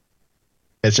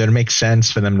 It makes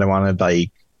sense for them to want to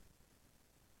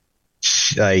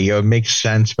it makes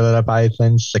sense for the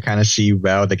Leviathans to kind of see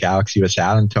where the galaxy was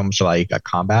at in terms of like a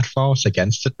combat force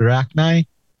against the Arachni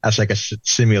as like a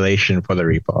simulation for the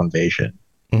Reaper invasion.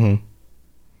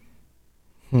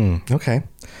 Okay.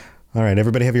 All right.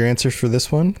 Everybody have your answers for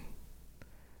this one?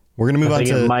 We're going to move on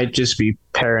to... it might just be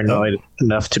paranoid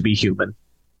enough to be human.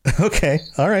 Okay.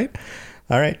 All right.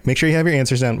 Make sure you have your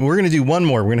answers down. We're going to do one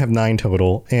more. We're going to have 9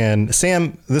 total. And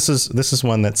Sam, this is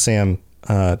one that Sam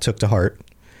took to heart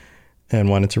and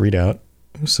wanted to read out.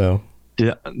 So,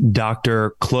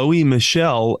 Dr. Chloe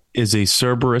Michelle is a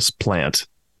Cerberus plant.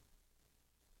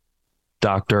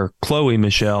 Dr. Chloe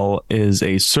Michelle is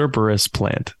a Cerberus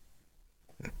plant.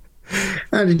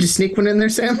 Did you sneak one in there,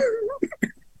 Sam?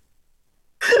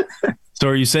 So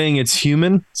are you saying it's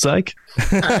human, Psych?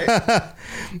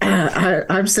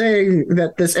 I'm saying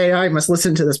that this AI must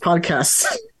listen to this podcast.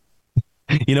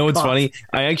 You know what's funny?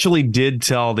 I actually did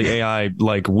tell the AI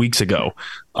like weeks ago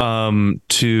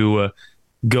to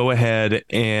go ahead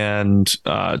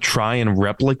and try and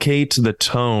replicate the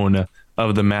tone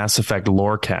of the Mass Effect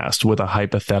Lorecast with a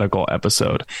hypothetical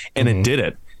episode. And it did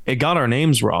it. It got our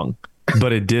names wrong,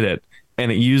 but it did it.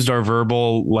 And it used our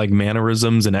verbal like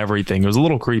mannerisms and everything. It was a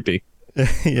little creepy. Yeah,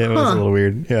 it was a little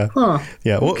weird. Yeah.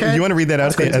 Yeah. Well, do you want to read that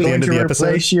out at the end of the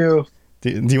episode? Do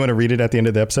you want to read it at the end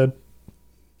of the episode?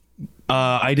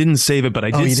 I didn't save it, but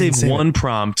I did save one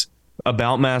prompt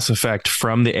about Mass Effect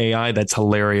from the AI that's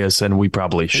hilarious, and we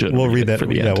probably should. We'll read that for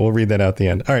the end. We'll read that out the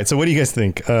end. All right. So what do you guys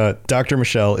think? Dr.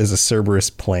 Michelle is a Cerberus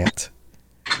plant.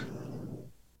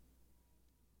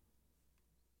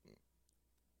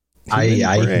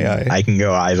 I can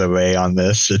go either way on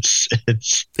this.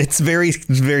 It's very,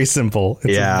 very simple.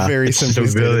 It's very simple.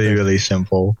 It's really, really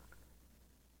simple.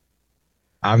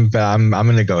 I'm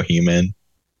gonna go human.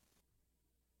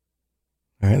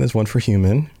 All right, there's one for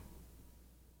human.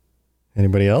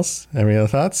 Anybody else? Any other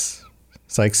thoughts?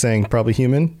 Psych saying probably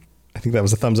human. I think that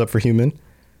was a thumbs up for human.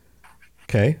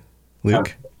 Okay,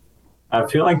 Luke. I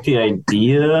feel like the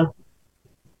idea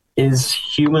is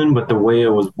human, but the way it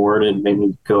was worded made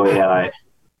me go AI.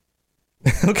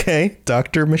 Okay,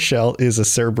 Dr. Michelle is a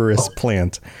Cerberus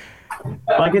plant.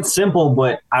 Like, it's simple,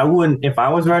 but I wouldn't, if I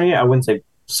was writing it, I wouldn't say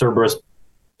Cerberus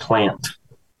plant.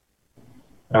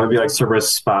 I would be like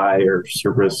Cerberus spy or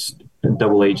Cerberus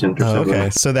double agent or something. Okay,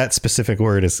 so that specific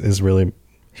word is really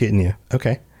hitting you.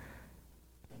 Okay.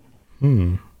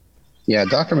 Yeah,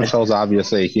 Dr. Michelle's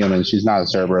obviously a human. She's not a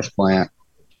Cerberus plant.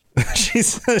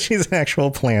 she's an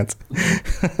actual plant.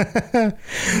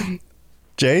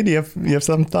 Jay, do you have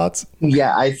some thoughts?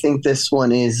 Yeah, I think this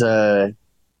one is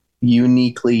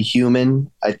uniquely human.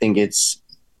 I think it's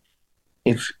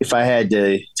if I had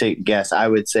to take a guess, I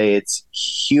would say it's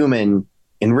human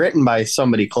and written by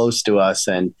somebody close to us,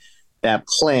 and that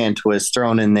plant was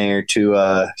thrown in there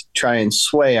to try and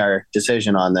sway our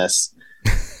decision on this.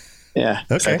 Yeah,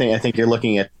 okay. I think you're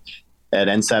looking at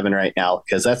N7 right now,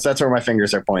 because that's where my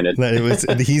fingers are pointed.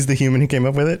 He's the human who came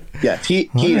up with it? Yeah, he's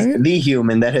right. The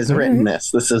human that has written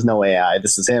this. This is no AI.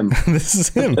 This is him. This is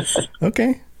him.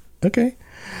 Okay.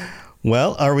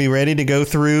 Well, are we ready to go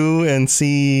through and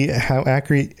see how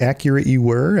accurate you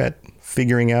were at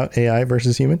figuring out AI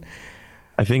versus human?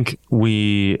 I think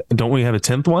we have a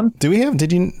 10th one. Do we have?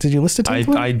 Did you list a 10th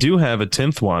one? I do have a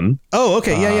 10th one. Oh,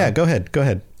 okay. Yeah. Go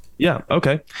ahead. Yeah.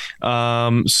 Okay.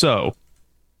 So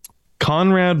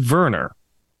Conrad Werner,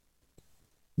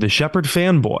 the Shepard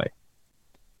fanboy,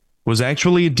 was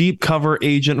actually a deep cover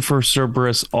agent for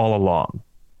Cerberus all along.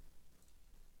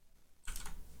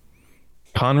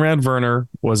 Conrad Werner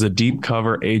was a deep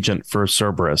cover agent for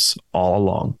Cerberus all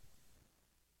along.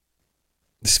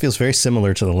 This feels very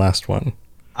similar to the last one.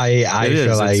 I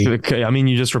feel like, I mean,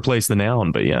 you just replaced the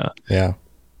noun, but yeah. Yeah.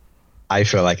 I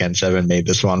feel like N7 made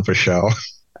this one for show.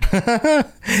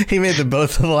 He made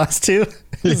both of the last two?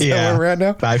 Is that where we're at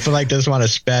now? I feel like this one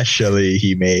especially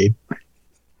he made.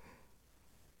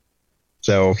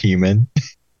 So, human.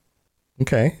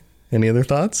 Okay. Any other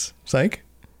thoughts, Psych?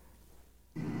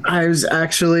 I was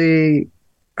actually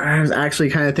kind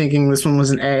of thinking this one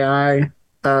was an AI.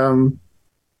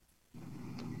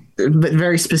 but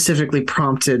very specifically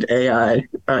prompted AI,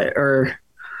 or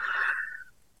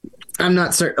I'm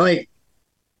not certain. Like,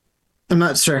 I'm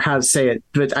not sure how to say it,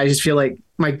 but I just feel like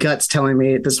my gut's telling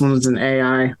me this one was an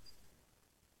AI.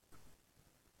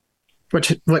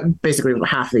 What basically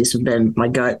half of these have been my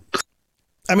gut.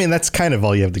 I mean, that's kind of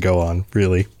all you have to go on,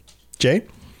 really. Jay?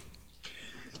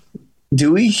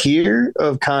 Do we hear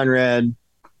of Conrad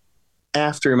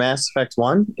after Mass Effect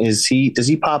 1? Does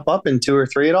he pop up in 2 or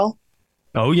 3 at all?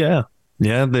 Oh, yeah.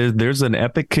 Yeah, there's an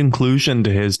epic conclusion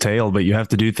to his tale, but you have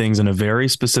to do things in a very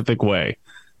specific way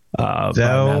by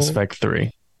Mass Effect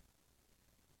 3.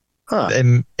 Huh.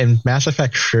 In Mass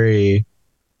Effect 3,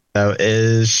 though,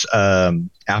 is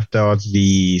after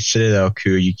the Citadel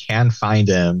coup, you can find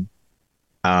him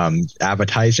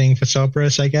advertising for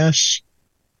Cerberus, I guess.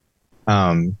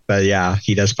 But yeah,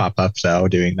 he does pop up though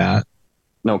doing that.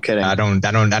 No kidding. I don't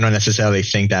necessarily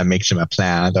think that makes him a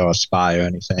plant or a spy or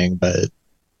anything, but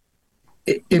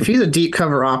if he's a deep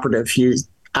cover operative, he's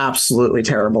absolutely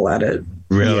terrible at it.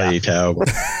 Really terrible.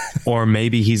 Or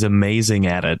maybe he's amazing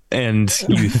at it and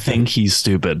you think he's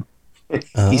stupid.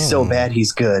 He's so bad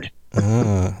he's good.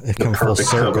 It comes full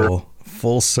circle.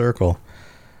 Full circle.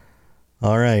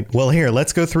 All right. Well, here,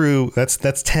 let's go through.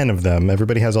 That's 10 of them.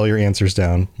 Everybody has all your answers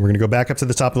down. We're going to go back up to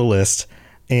the top of the list.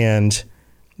 And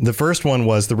the first one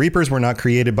was the Reapers were not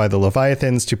created by the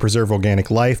Leviathans to preserve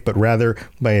organic life, but rather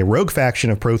by a rogue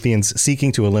faction of Protheans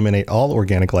seeking to eliminate all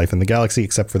organic life in the galaxy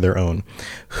except for their own.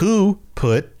 Who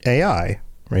put AI?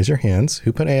 Raise your hands.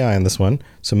 Who put AI on this one?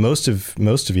 So most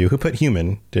of you. Who put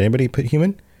human? Did anybody put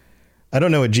human? I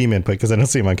don't know what G-Man put because I don't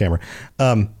see him on camera.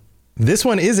 This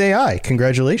one is AI.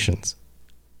 Congratulations.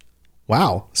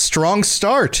 Wow. Strong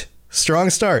start.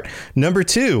 Number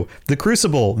 2, the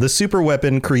Crucible, the super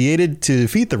weapon created to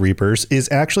defeat the Reapers,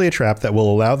 is actually a trap that will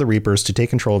allow the Reapers to take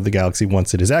control of the galaxy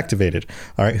once it is activated.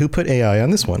 All right. Who put AI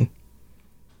on this one?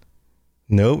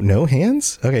 No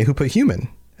hands? Okay. Who put human?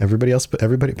 Everybody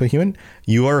put human?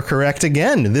 You are correct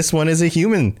again. This one is a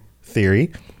human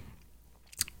theory.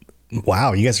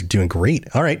 Wow, you guys are doing great.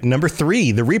 All right, number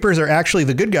 3, the Reapers are actually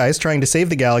the good guys trying to save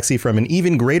the galaxy from an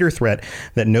even greater threat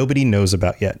that nobody knows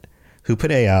about yet. Who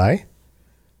put AI?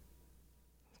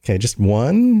 Okay, just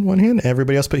one hand.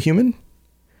 Everybody else put human?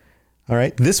 All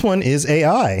right, this one is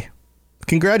AI.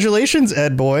 Congratulations,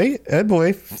 Ed Boy. Ed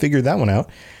Boy figured that one out.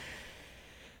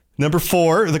 Number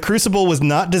 4, the Crucible was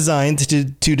not designed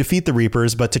to defeat the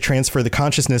Reapers, but to transfer the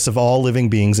consciousness of all living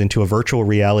beings into a virtual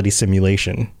reality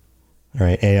simulation. All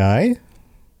right, AI,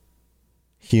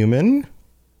 human.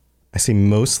 I see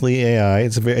mostly AI.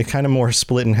 It's kind of more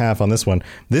split in half on this one.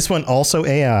 This one also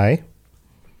AI.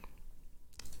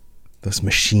 Those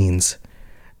machines.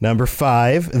 Number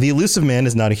 5, the Elusive Man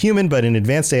is not a human, but an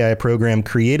advanced AI program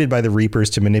created by the Reapers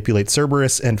to manipulate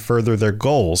Cerberus and further their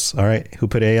goals. All right, who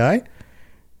put AI?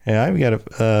 AI, we got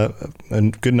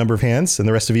a good number of hands, and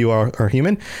the rest of you are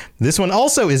human. This one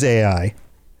also is AI.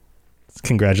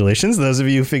 Congratulations. Those of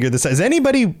you who figured this out. Is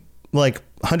anybody like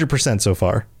 100% so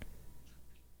far?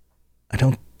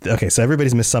 Okay, so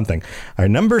everybody's missed something. All right,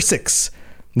 number 6.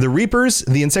 The Reapers,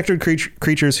 the insectoid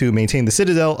creatures who maintain the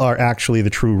Citadel, are actually the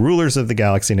true rulers of the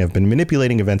galaxy and have been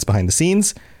manipulating events behind the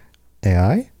scenes.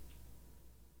 AI?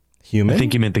 Human? I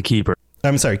think you meant the Keeper.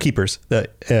 I'm sorry, Keepers.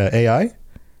 AI?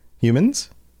 Humans?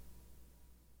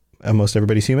 Most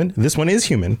everybody's human. This one is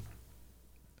human.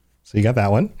 So you got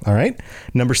that one. All right.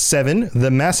 Number 7,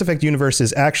 the Mass Effect universe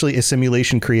is actually a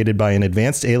simulation created by an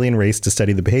advanced alien race to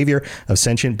study the behavior of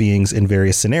sentient beings in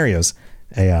various scenarios.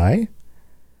 AI.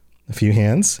 A few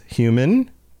hands.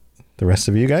 Human. The rest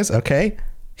of you guys. Okay.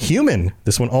 Human.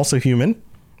 This one also human.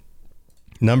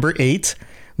 Number 8,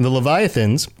 the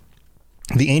Leviathans,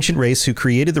 the ancient race who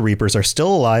created the Reapers, are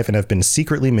still alive and have been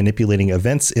secretly manipulating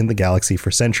events in the galaxy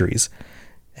for centuries.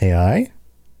 AI.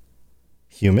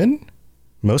 Human.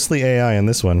 Mostly AI on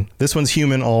this one. This one's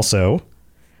human also.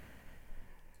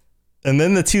 And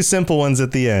then the 2 simple ones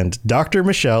at the end. Dr.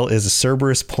 Michelle is a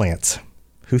Cerberus plant.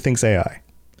 Who thinks AI?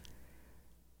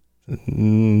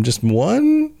 Just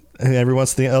one? Everyone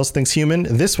else thinks human.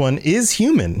 This one is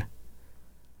human.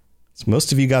 So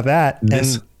most of you got that.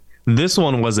 This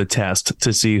one was a test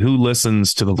to see who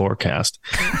listens to the Lorecast.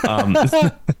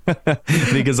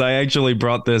 Because I actually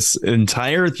brought this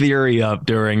entire theory up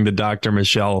during the Dr.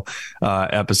 Michelle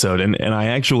episode. And I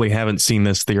actually haven't seen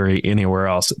this theory anywhere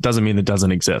else. It doesn't mean it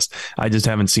doesn't exist. I just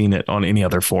haven't seen it on any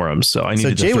other forums. So I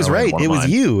needed to Jay was right. It was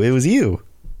you. It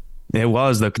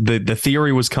was. The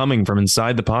theory was coming from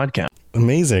inside the podcast.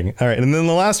 Amazing. All right. And then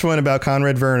the last one about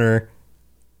Conrad Werner.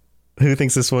 Who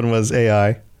thinks this one was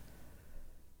AI?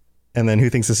 And then who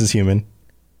thinks this is human?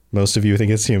 Most of you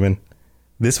think it's human.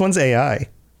 This one's AI.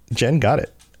 Jen got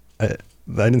it. I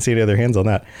didn't see any other hands on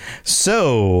that.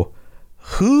 So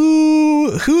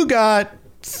who got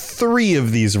 3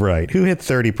 of these right? Who hit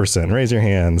 30%? Raise your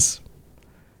hands.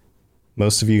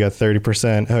 Most of you got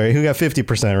 30%. All right, who got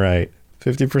 50% right?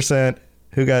 50%.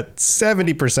 Who got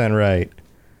 70% right?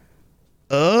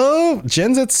 Oh,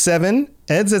 Jen's at 7.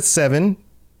 Ed's at 7.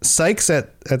 Psych's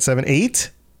at 7. 8.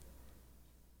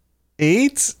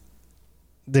 8.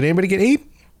 Did anybody get 8?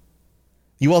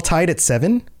 You all tied at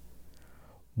 7?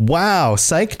 Wow.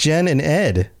 Psych, Jen, and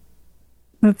Ed.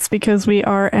 That's because we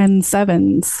are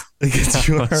N7s. Because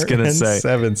you are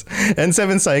N7s.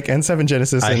 N7 Psych, N7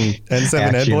 Genesis, and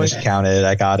N7 Ed Boy. Counted.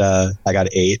 I got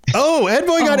 8. Oh, Ed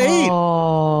Boy got 8.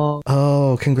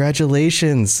 Oh,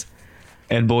 congratulations.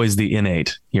 Ed Boy's the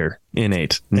innate here.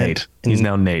 Innate. Nate. He's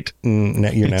now Nate.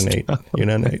 You're now Nate. You're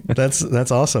now Nate.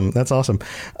 That's awesome. That's awesome.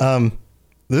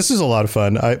 This is a lot of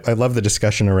fun. I love the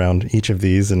discussion around each of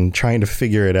these and trying to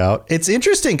figure it out. It's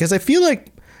interesting because I feel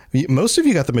like most of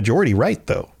you got the majority right,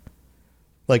 though.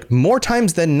 Like more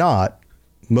times than not,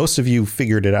 most of you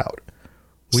figured it out.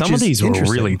 Some of these were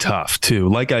really tough too.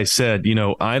 Like I said,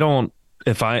 I don't,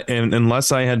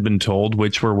 unless I had been told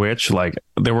which were which, like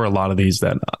there were a lot of these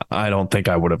that I don't think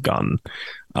I would have gotten.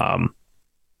 Like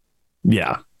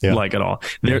at all.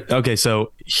 Okay.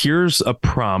 So here's a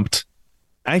prompt.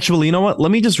 Actually, you know what? Let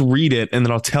me just read it and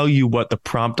then I'll tell you what the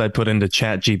prompt I put into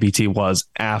ChatGPT was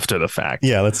after the fact.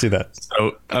 Yeah, let's do that.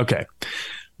 So, okay.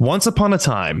 Once upon a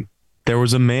time, there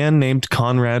was a man named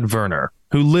Conrad Werner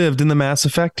who lived in the Mass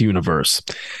Effect universe.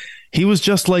 He was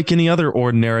just like any other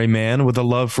ordinary man with a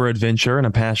love for adventure and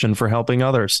a passion for helping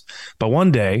others. But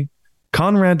one day,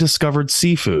 Conrad discovered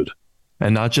seafood,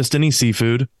 and not just any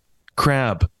seafood,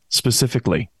 crab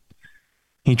specifically.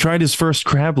 He tried his first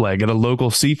crab leg at a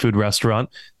local seafood restaurant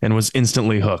and was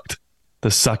instantly hooked. The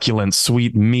succulent,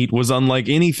 sweet meat was unlike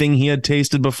anything he had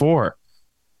tasted before.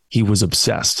 He was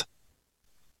obsessed.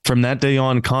 From that day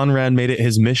on, Conrad made it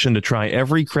his mission to try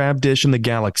every crab dish in the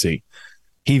galaxy.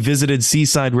 He visited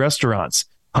seaside restaurants,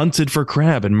 hunted for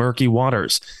crab in murky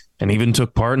waters, and even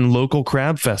took part in local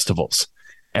crab festivals.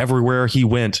 Everywhere he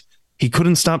went, he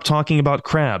couldn't stop talking about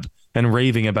crab and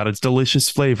raving about its delicious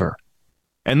flavor.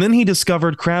 And then he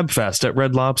discovered Crab Fest at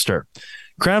Red Lobster.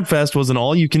 Crab Fest was an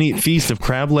all-you-can-eat feast of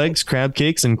crab legs, crab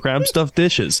cakes, and crab-stuffed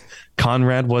dishes.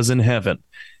 Conrad was in heaven.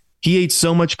 He ate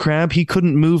so much crab he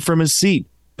couldn't move from his seat,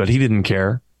 but he didn't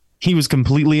care. He was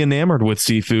completely enamored with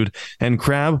seafood, and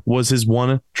crab was his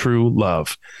one true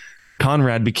love.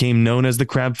 Conrad became known as the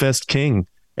Crab Fest King,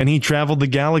 and he traveled the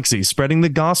galaxy spreading the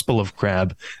gospel of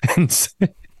crab and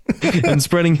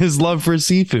spreading his love for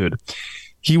seafood.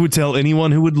 He would tell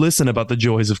anyone who would listen about the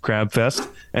joys of Crab Fest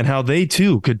and how they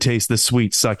too could taste the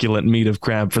sweet, succulent meat of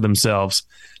crab for themselves.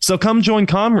 So come join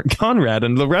Conrad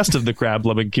and the rest of the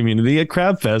crab-loving community at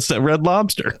Crab Fest at Red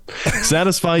Lobster.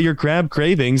 Satisfy your crab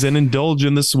cravings and indulge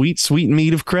in the sweet, sweet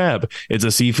meat of crab. It's a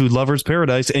seafood lover's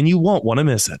paradise, and you won't want to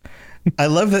miss it. I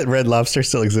love that Red Lobster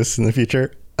still exists in the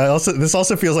future. This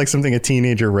also feels like something a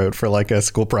teenager wrote for like a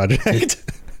school project.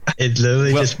 It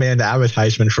literally just made an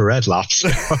advertisement for Red Lobster.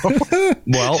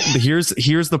 Well, here's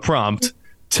the prompt.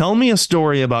 Tell me a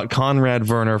story about Conrad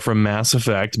Werner from Mass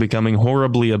Effect becoming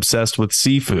horribly obsessed with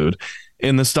seafood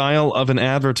in the style of an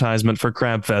advertisement for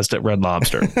Crab Fest at Red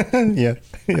Lobster. Yeah,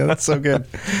 that's so good.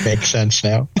 Makes sense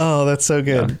now. Oh, that's so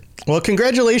good. Yeah. Well,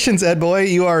 congratulations, Ed Boy.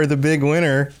 You are the big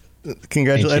winner.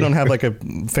 Congratulations. I don't have like a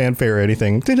fanfare or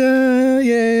anything. Ta-da!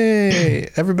 Yay!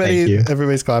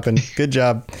 Everybody's clapping. Good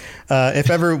job.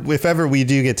 If ever we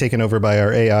do get taken over by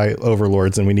our AI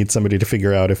overlords and we need somebody to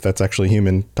figure out if that's actually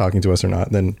human talking to us or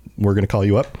not, then we're going to call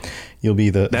you up. You'll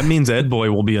be that means Ed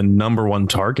Boy will be a #1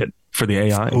 target for the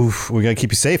AI. Oof, we got to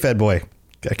keep you safe, Ed Boy.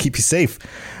 Got to keep you safe.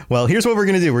 Well, here's what we're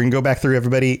going to do. We're going to go back through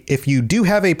everybody. If you do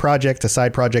have a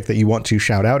side project that you want to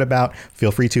shout out about,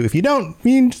 feel free to. If you don't,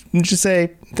 you can just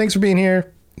say, thanks for being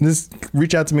here. Just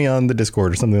reach out to me on the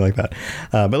Discord or something like that.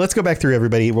 But let's go back through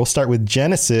everybody. We'll start with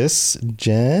Genesis.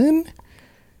 Jen?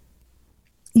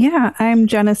 Yeah, I'm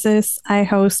Genesis. I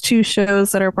host 2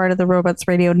 shows that are part of the Robots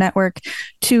Radio Network,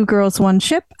 2 Girls, 1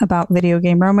 Ship about video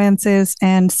game romances,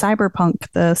 and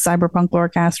Cyberpunk, the Cyberpunk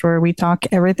Lorecast, where we talk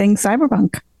everything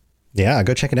cyberpunk. Yeah,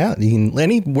 go check it out. You can,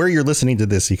 anywhere you're listening to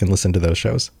this, you can listen to those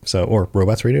shows. Or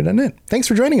robotsradio.net. Thanks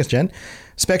for joining us, Jen.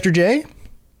 Spectre J,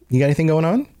 you got anything going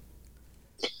on?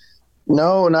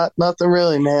 No, nothing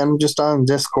really, man. I'm just on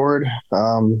Discord.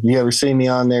 You ever see me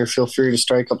on there, feel free to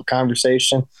strike up a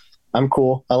conversation. I'm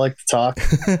cool. I like to talk.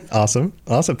 Awesome.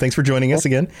 Thanks for joining us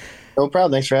again. No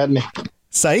problem. Thanks for having me.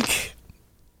 Psych,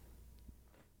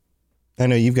 I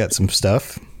know you've got some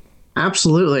stuff.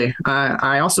 Absolutely.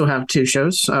 I also have 2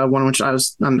 shows. One of which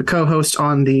I'm the co-host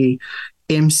on the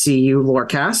MCU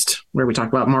Lorecast, where we talk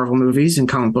about Marvel movies and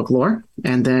comic book lore.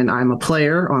 And then I'm a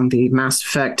player on the Mass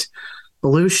Effect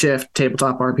Blue Shift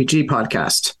tabletop RPG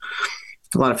podcast.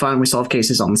 A lot of fun. We solve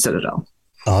cases on the Citadel.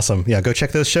 Awesome. Yeah, go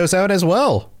check those shows out as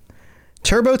well.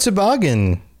 Turbo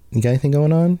Toboggan. You got anything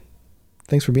going on?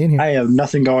 Thanks for being here. I have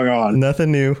nothing going on.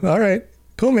 Nothing new. All right.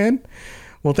 Cool, man.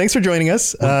 Well, thanks for joining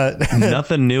us.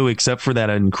 Nothing new except for that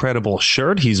incredible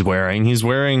shirt he's wearing. He's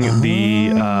wearing the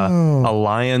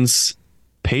Alliance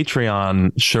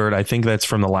Patreon shirt. I think that's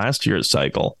from the last year's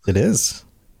cycle. It is.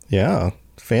 Yeah.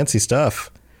 Fancy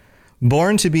stuff.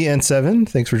 Born to be N7.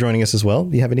 Thanks for joining us as well.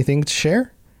 Do you have anything to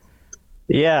share?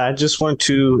 Yeah, I just want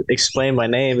to explain my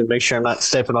name and make sure I'm not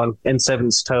stepping on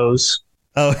N7's toes.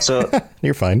 Oh, so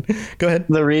you're fine. Go ahead.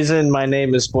 The reason my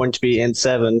name is Born to be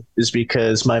N7 is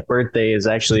because my birthday is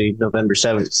actually November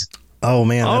 7th. Oh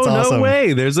man, that's awesome. No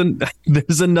way. There's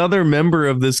another member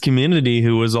of this community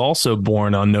who was also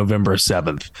born on November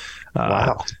 7th.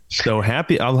 Wow. So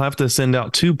happy. I'll have to send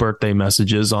out 2 birthday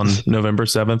messages on November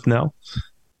 7th now.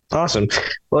 Awesome.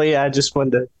 Well, yeah, I just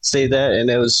wanted to say that, and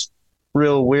it was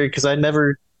real weird because I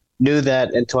never knew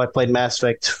that until I played Mass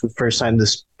Effect for the first time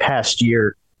this past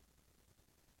year.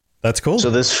 That's cool. So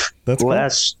that's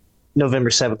last November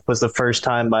 7th was the first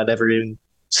time I'd ever even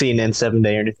seen N7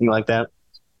 Day or anything like that.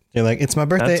 You're like, it's my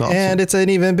birthday, awesome. And it's an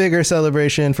even bigger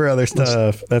celebration for other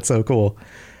stuff. That's so cool.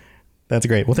 That's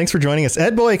great. Well, thanks for joining us.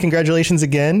 Ed Boy, congratulations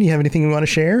again. You have anything you want to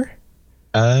share?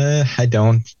 I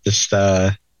don't. Just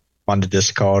on the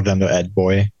Discord under Ed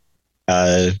Boy.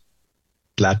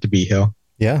 Glad to be here.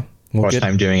 Yeah. Well, first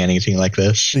time doing anything like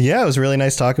this. Yeah, it was really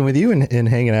nice talking with you and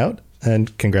hanging out.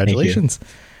 And congratulations.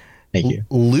 Thank you.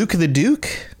 Luke the Duke,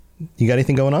 you got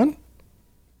anything going on?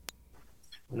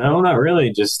 No, not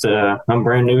really. Just I'm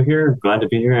brand new here. Glad to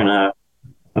be here, and it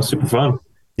was super fun.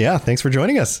 Yeah, thanks for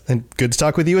joining us, and good to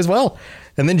talk with you as well.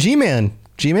 And then G-Man,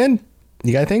 you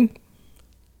got anything?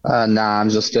 Nah, I'm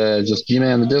just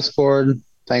G-Man in the Discord.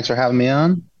 Thanks for having me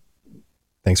on.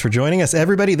 Thanks for joining us,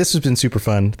 everybody. This has been super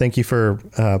fun. Thank you for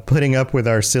putting up with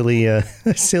our silly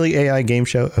AI game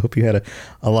show. I hope you had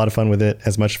a lot of fun with it,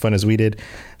 as much fun as we did.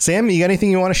 Sam, you got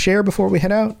anything you want to share before we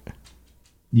head out?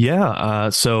 Yeah,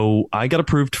 so I got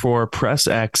approved for press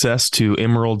access to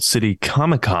Emerald City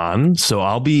Comic-Con, so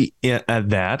I'll be at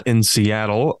that in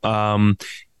Seattle.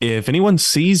 If anyone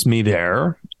sees me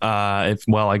there, I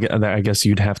guess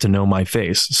you'd have to know my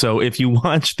face. So if you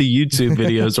watch the YouTube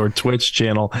videos or Twitch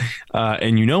channel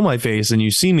and you know my face and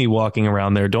you see me walking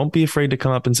around there, don't be afraid to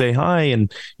come up and say hi. And,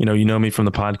 you know me from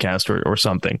the podcast or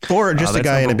something. Or just a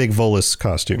guy in a big Volus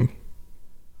costume.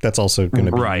 That's also going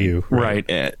to be you. Right.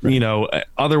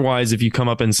 Otherwise, if you come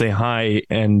up and say hi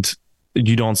and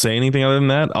you don't say anything other than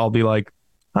that, I'll be like,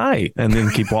 hi, and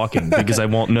then keep walking because I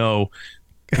won't know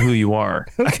who you are.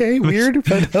 Okay, weird,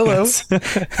 but hello.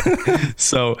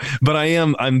 But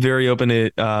I'm very open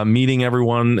to meeting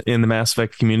everyone in the Mass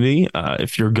Effect community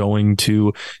if you're going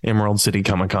to Emerald City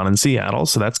Comic-Con in Seattle.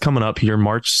 So that's coming up here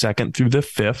March 2nd through the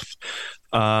 5th.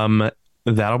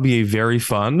 That'll be very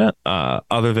fun.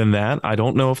 Other than that, I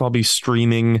don't know if I'll be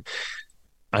streaming.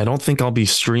 I don't think I'll be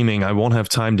streaming. I won't have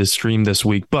time to stream this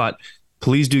week, but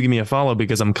please do give me a follow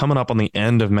because I'm coming up on the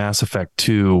end of Mass Effect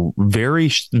 2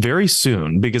 very, very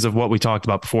soon because of what we talked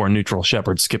about before, Neutral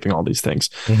Shepherd skipping all these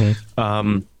things.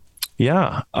 Mm-hmm.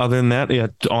 Other than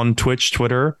that, on Twitch,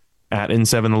 Twitter, at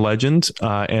N7 the Legend.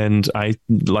 And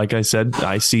like I said,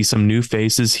 I see some new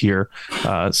faces here.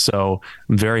 So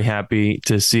I'm very happy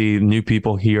to see new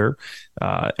people here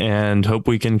and hope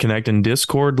we can connect in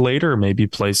Discord later, maybe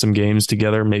play some games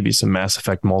together, maybe some Mass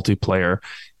Effect multiplayer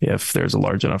if there's a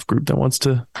large enough group that wants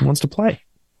to play.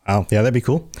 Wow. Yeah, that'd be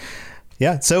cool.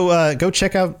 Yeah. So go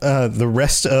check out the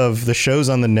rest of the shows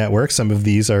on the network. Some of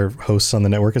these are hosts on the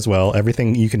network as well.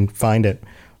 Everything you can find at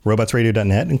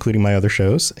robotsradio.net, including my other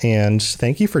shows. And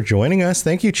thank you for joining us.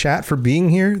 Thank you, chat, for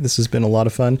being here. This has been a lot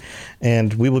of fun.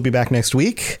 And we will be back next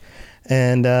week.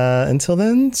 And until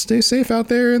then, stay safe out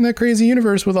there in that crazy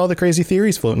universe with all the crazy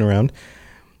theories floating around.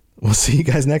 We'll see you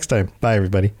guys next time. Bye,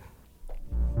 everybody.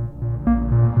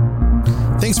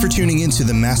 Thanks for tuning into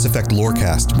the Mass Effect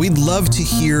Lorecast. We'd love to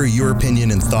hear your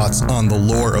opinion and thoughts on the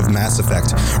lore of Mass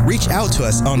Effect. Reach out to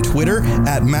us on Twitter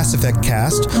at Mass Effect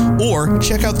Cast or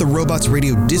check out the Robots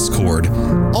Radio Discord.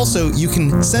 Also, you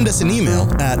can send us an email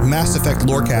at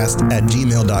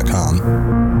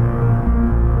masseffectlorecast@gmail.com.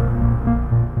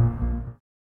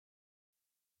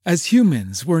 As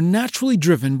humans, we're naturally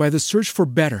driven by the search for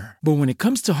better. But when it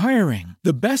comes to hiring,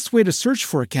 the best way to search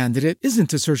for a candidate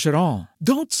isn't to search at all.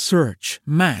 Don't search,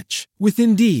 match with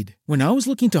Indeed. When I was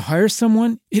looking to hire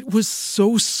someone, it was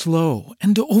so slow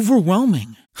and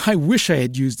overwhelming. I wish I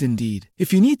had used Indeed.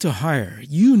 If you need to hire,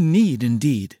 you need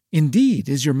Indeed. Indeed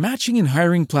is your matching and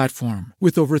hiring platform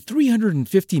with over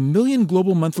 350 million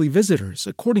global monthly visitors,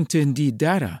 according to Indeed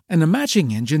data, and a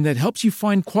matching engine that helps you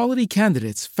find quality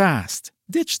candidates fast.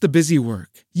 Ditch the busy work.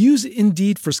 Use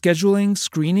Indeed for scheduling,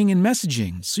 screening, and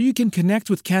messaging so you can connect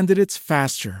with candidates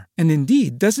faster. And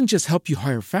Indeed doesn't just help you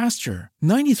hire faster.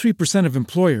 93% of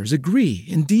employers agree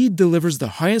Indeed delivers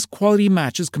the highest quality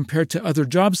matches compared to other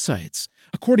job sites,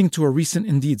 according to a recent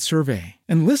Indeed survey.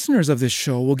 And listeners of this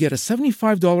show will get a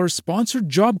 $75 sponsored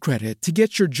job credit to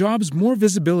get your jobs more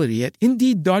visibility at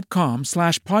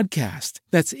Indeed.com/podcast.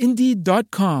 That's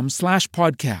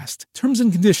Indeed.com/podcast. Terms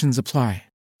and conditions apply.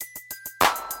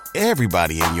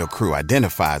 Everybody in your crew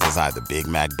identifies as either Big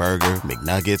Mac Burger,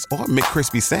 McNuggets, or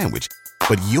McCrispy Sandwich.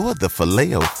 But you're the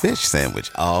Filet-O-Fish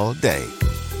Sandwich all day.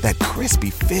 That crispy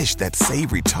fish, that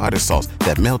savory tartar sauce,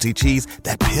 that melty cheese,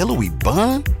 that pillowy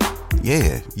bun.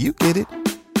 Yeah, you get it.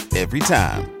 Every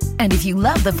time. And if you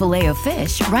love the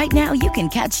Filet-O-Fish, right now you can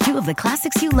catch two of the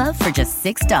classics you love for just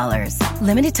 $6.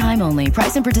 Limited time only.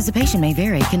 Price and participation may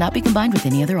vary. Cannot be combined with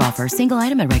any other offer. Single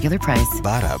item at regular price.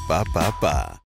 Ba-da-ba-ba-ba.